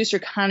the producer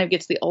kind of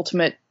gets the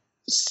ultimate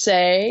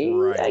say,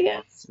 right. I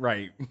guess.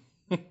 Right.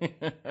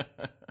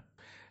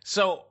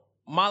 So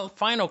my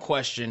final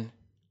question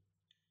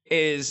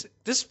is,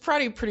 this is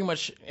probably pretty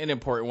much an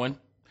important one.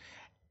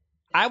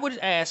 I would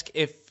ask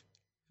if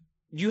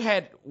you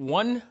had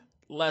one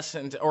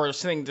lesson or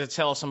something to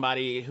tell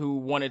somebody who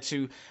wanted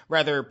to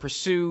rather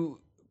pursue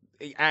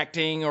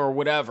acting or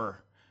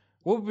whatever,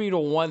 what would be the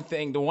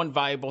one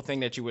valuable thing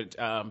that you would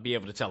be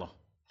able to tell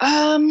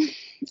them?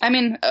 I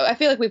mean, I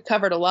feel like we've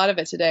covered a lot of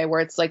it today,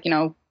 where it's like,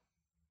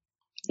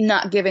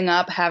 not giving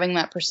up, having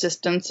that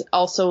persistence,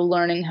 also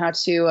learning how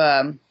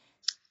to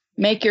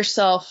make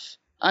yourself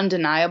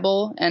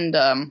undeniable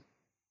and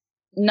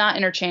not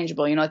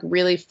interchangeable, like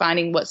really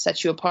finding what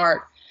sets you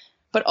apart.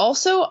 But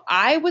also,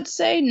 I would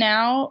say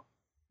now,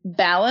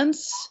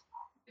 balance,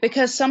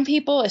 because some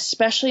people,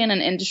 especially in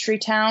an industry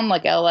town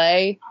like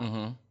LA,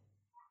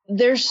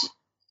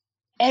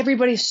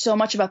 everybody's so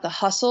much about the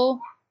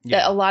hustle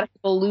that a lot of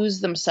people lose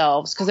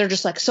themselves, because they're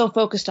just like so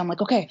focused on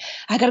like, okay,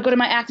 I got to go to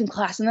my acting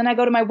class, and then I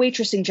go to my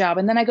waitressing job,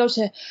 and then I go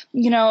to,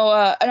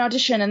 an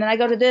audition, and then I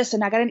go to this,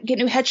 and I got to get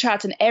new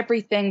headshots, and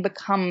everything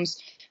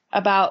becomes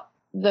about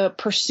the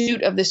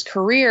pursuit of this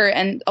career.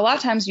 And a lot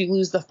of times you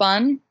lose the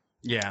fun.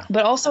 Yeah.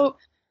 But also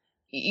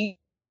you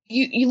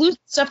lose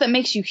stuff that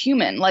makes you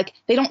human. Like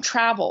they don't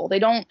travel. They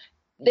don't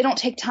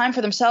take time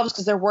for themselves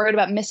because they're worried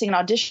about missing an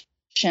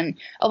audition.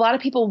 A lot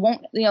of people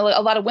won't, a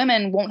lot of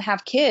women won't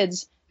have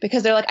kids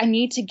because they're like, I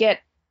need to get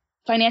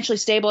financially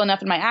stable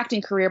enough in my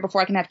acting career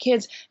before I can have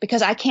kids,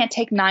 because I can't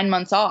take 9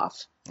 months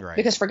off. Right.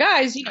 Because for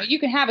guys, you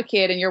can have a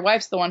kid and your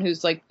wife's the one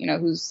who's like,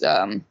 whose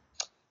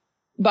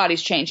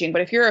body's changing.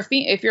 But if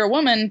you're a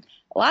woman,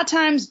 a lot of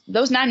times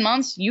those 9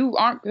 months, you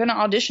aren't going to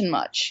audition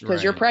much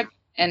because you're pregnant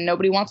and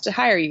nobody wants to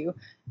hire you.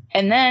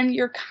 And then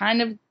you're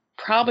kind of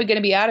probably going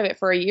to be out of it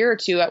for a year or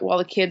two while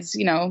the kids,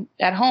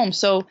 at home.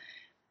 So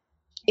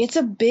it's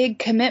a big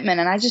commitment.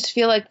 And I just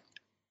feel like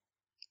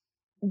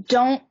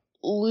don't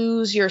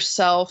lose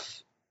yourself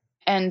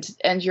and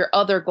your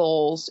other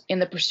goals in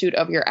the pursuit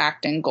of your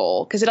acting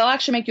goal, because it'll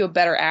actually make you a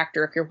better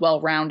actor if you're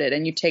well-rounded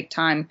and you take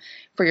time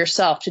for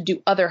yourself to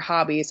do other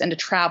hobbies and to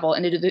travel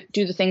and to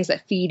do the things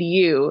that feed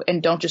you,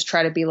 and don't just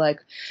try to be like,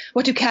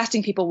 what do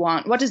casting people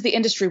want? What does the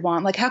industry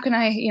want? Like, how can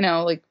I,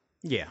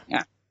 Yeah.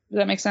 Does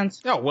that make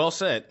sense? Oh, well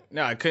said.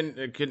 No, I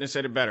couldn't have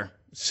said it better.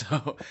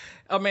 So,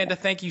 Amanda,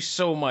 thank you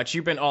so much.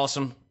 You've been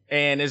awesome.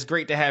 And it's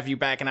great to have you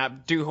back, and I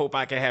do hope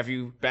I can have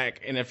you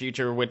back in the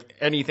future with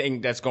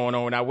anything that's going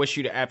on. I wish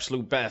you the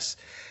absolute best.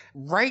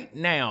 Right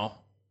now,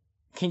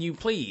 can you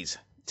please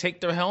take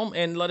the helm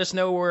and let us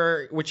know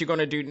what you're going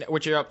to do,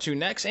 what you're up to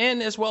next,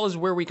 and as well as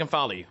where we can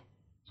follow you?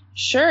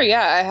 Sure,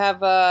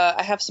 yeah.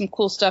 I have some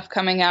cool stuff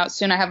coming out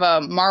soon. I have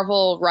a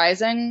Marvel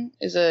Rising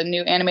is a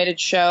new animated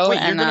show. Wait,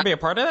 you're going to be a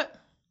part of that?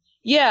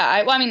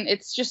 Yeah, I mean,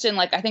 it's just in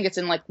I think it's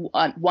in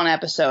one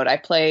episode. I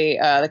play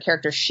the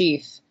character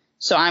Sheath.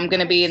 So I'm going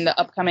to be in the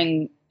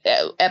upcoming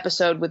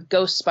episode with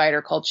Ghost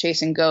Spider called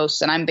Chasing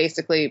Ghosts, and I'm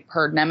basically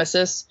her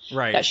nemesis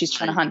that she's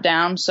trying to hunt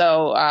down.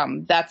 So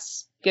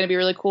that's going to be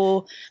really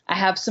cool. I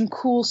have some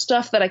cool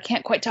stuff that I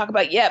can't quite talk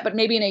about yet, but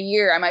maybe in a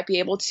year I might be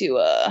able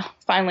to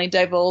finally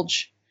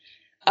divulge.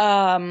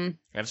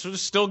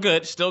 That's still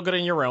good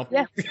in your realm.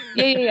 Yeah.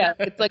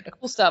 It's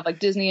cool stuff, like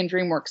Disney and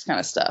DreamWorks kind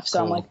of stuff.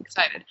 So cool. I'm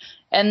excited.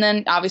 And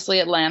then obviously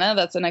Atlanta,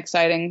 that's an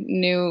exciting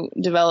new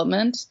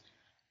development.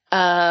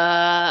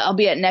 I'll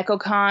be at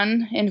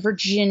NecoCon in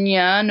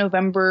Virginia,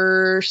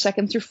 November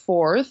 2nd through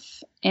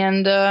 4th.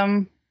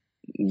 And,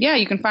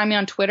 you can find me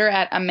on Twitter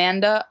at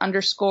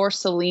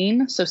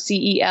Amanda_Celine. So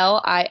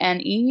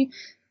CELINE,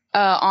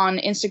 on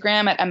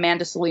Instagram at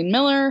Amanda Celine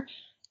Miller,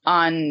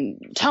 on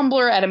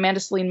Tumblr at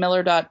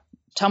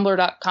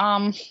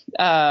AmandaCelineMiller.tumblr.com,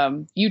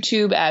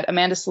 YouTube at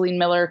Amanda Celine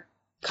Miller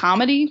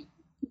Comedy,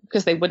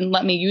 because they wouldn't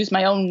let me use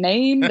my own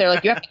name. They're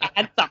like, you have to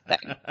add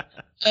something.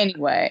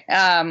 Anyway,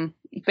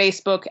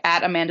 Facebook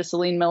at Amanda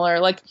Celine Miller.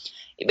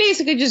 You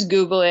basically just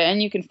Google it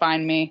and you can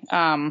find me.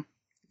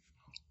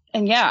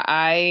 And yeah,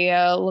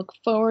 I look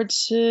forward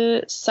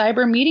to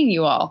cyber meeting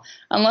you all,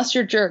 unless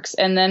you're jerks.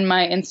 And then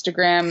my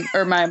Instagram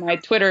or my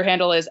Twitter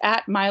handle is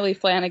at Miley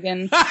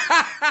Flanagan.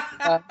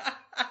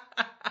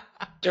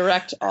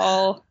 Direct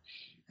all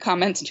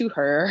comments to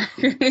her.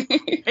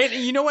 And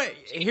you know what?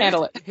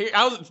 Handle it.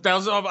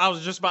 I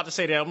was just about to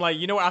say that. I'm like,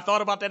 you know what? I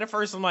thought about that at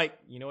first. I'm like,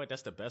 you know what?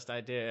 That's the best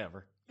idea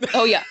ever.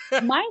 Oh yeah,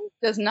 mine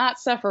does not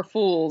suffer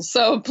fools.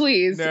 So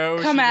please,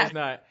 come she at does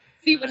not.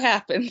 See what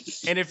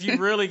happens. And if you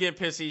really get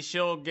pissy,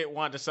 she'll get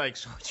Wanda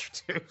Sykes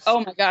with you too. Oh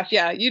my gosh,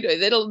 yeah,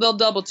 they'll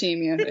double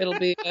team you. It'll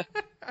be,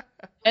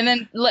 and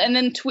then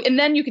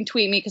you can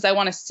tweet me because I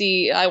want to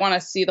see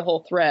the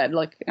whole thread. I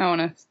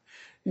want to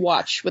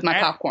watch with my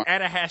popcorn.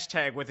 Add a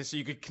hashtag with it so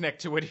you can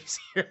connect to it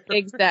easier.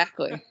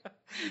 Exactly.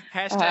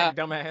 Hashtag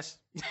dumbass.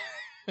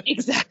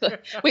 Exactly.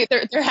 Wait,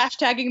 they're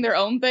hashtagging their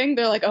own thing.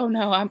 They're like, oh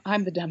no,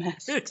 I'm the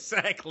dumbass.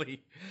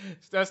 Exactly.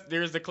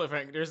 There's the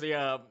cliffhanger. There's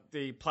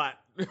the plot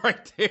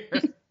right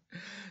there.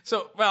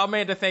 So, well,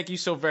 Amanda, thank you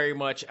so very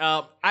much.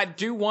 I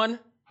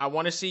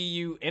want to see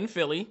you in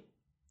Philly,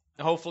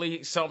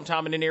 hopefully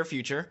sometime in the near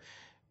future.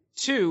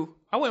 2,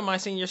 I wouldn't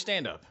mind seeing your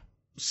stand up.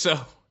 So.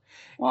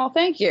 Well,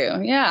 thank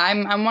you. Yeah,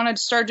 I want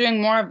to start doing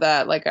more of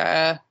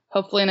that.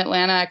 Hopefully in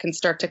Atlanta, I can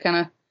start to kind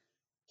of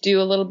do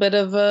a little bit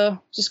of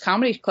just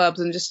comedy clubs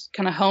and just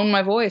kind of hone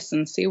my voice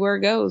and see where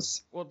it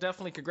goes. Well,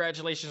 definitely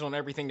congratulations on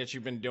everything that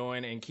you've been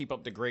doing, and keep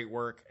up the great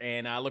work.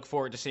 And I look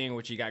forward to seeing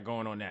what you got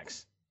going on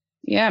next.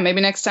 Yeah, maybe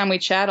next time we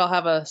chat, I'll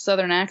have a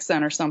Southern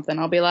accent or something.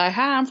 I'll be like,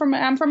 "Hi, I'm from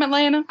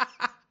Atlanta."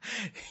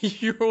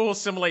 You will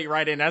assimilate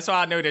right in. That's how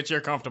I know that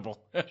you're comfortable.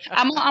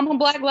 I'm a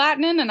Black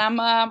Lightning, and I'm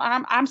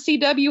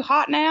CW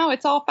hot now.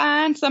 It's all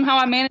fine. Somehow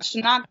I managed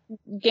to not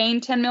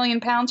gain 10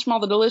 million pounds from all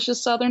the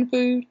delicious Southern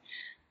food.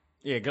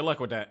 Yeah, good luck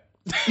with that.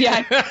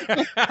 Yeah,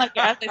 as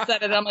I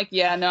said it, I'm like,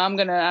 yeah, no, I'm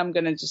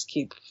gonna just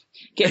keep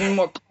getting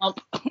more plump.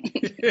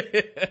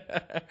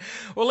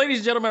 Well, ladies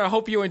and gentlemen, I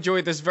hope you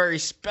enjoyed this very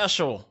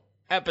special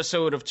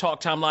episode of Talk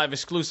Time Live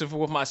exclusive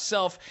with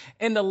myself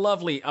and the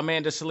lovely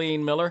Amanda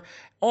Celine Miller.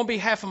 On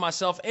behalf of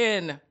myself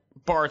and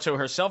Barto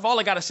herself,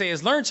 all I gotta say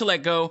is learn to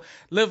let go,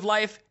 live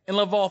life, and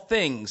love all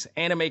things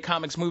anime,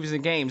 comics, movies,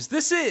 and games.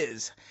 This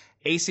is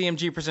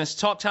ACMG Presents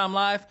Talk Time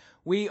Live.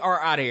 We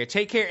are out of here.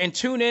 Take care and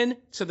tune in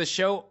to the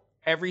show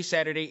every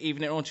Saturday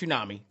evening on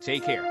Toonami.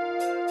 Take care.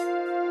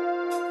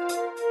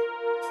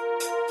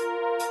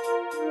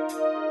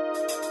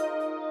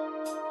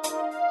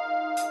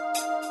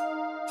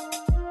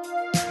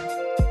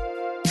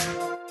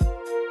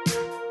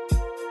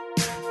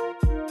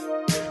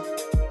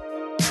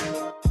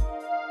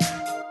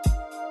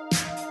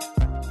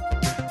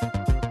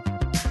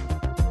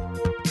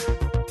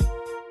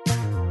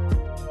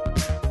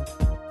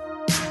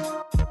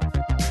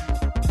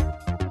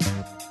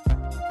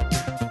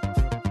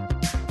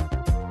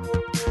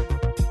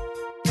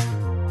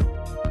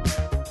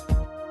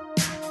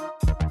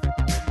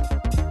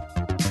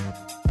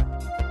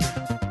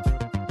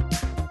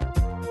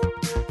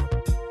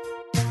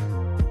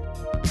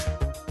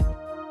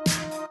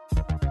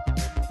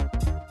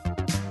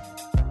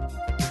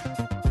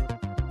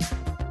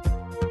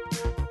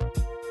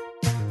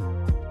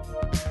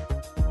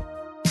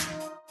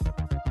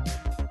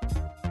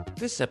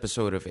 This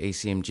episode of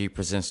ACMG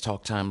Presents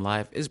Talk Time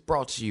Live is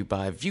brought to you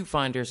by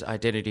Viewfinder's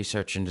Identity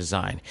Search and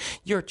Design,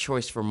 your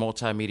choice for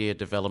multimedia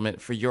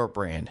development for your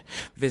brand.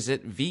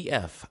 Visit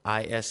VFISAD.com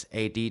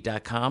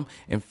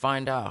and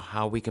find out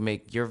how we can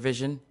make your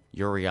vision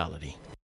your reality.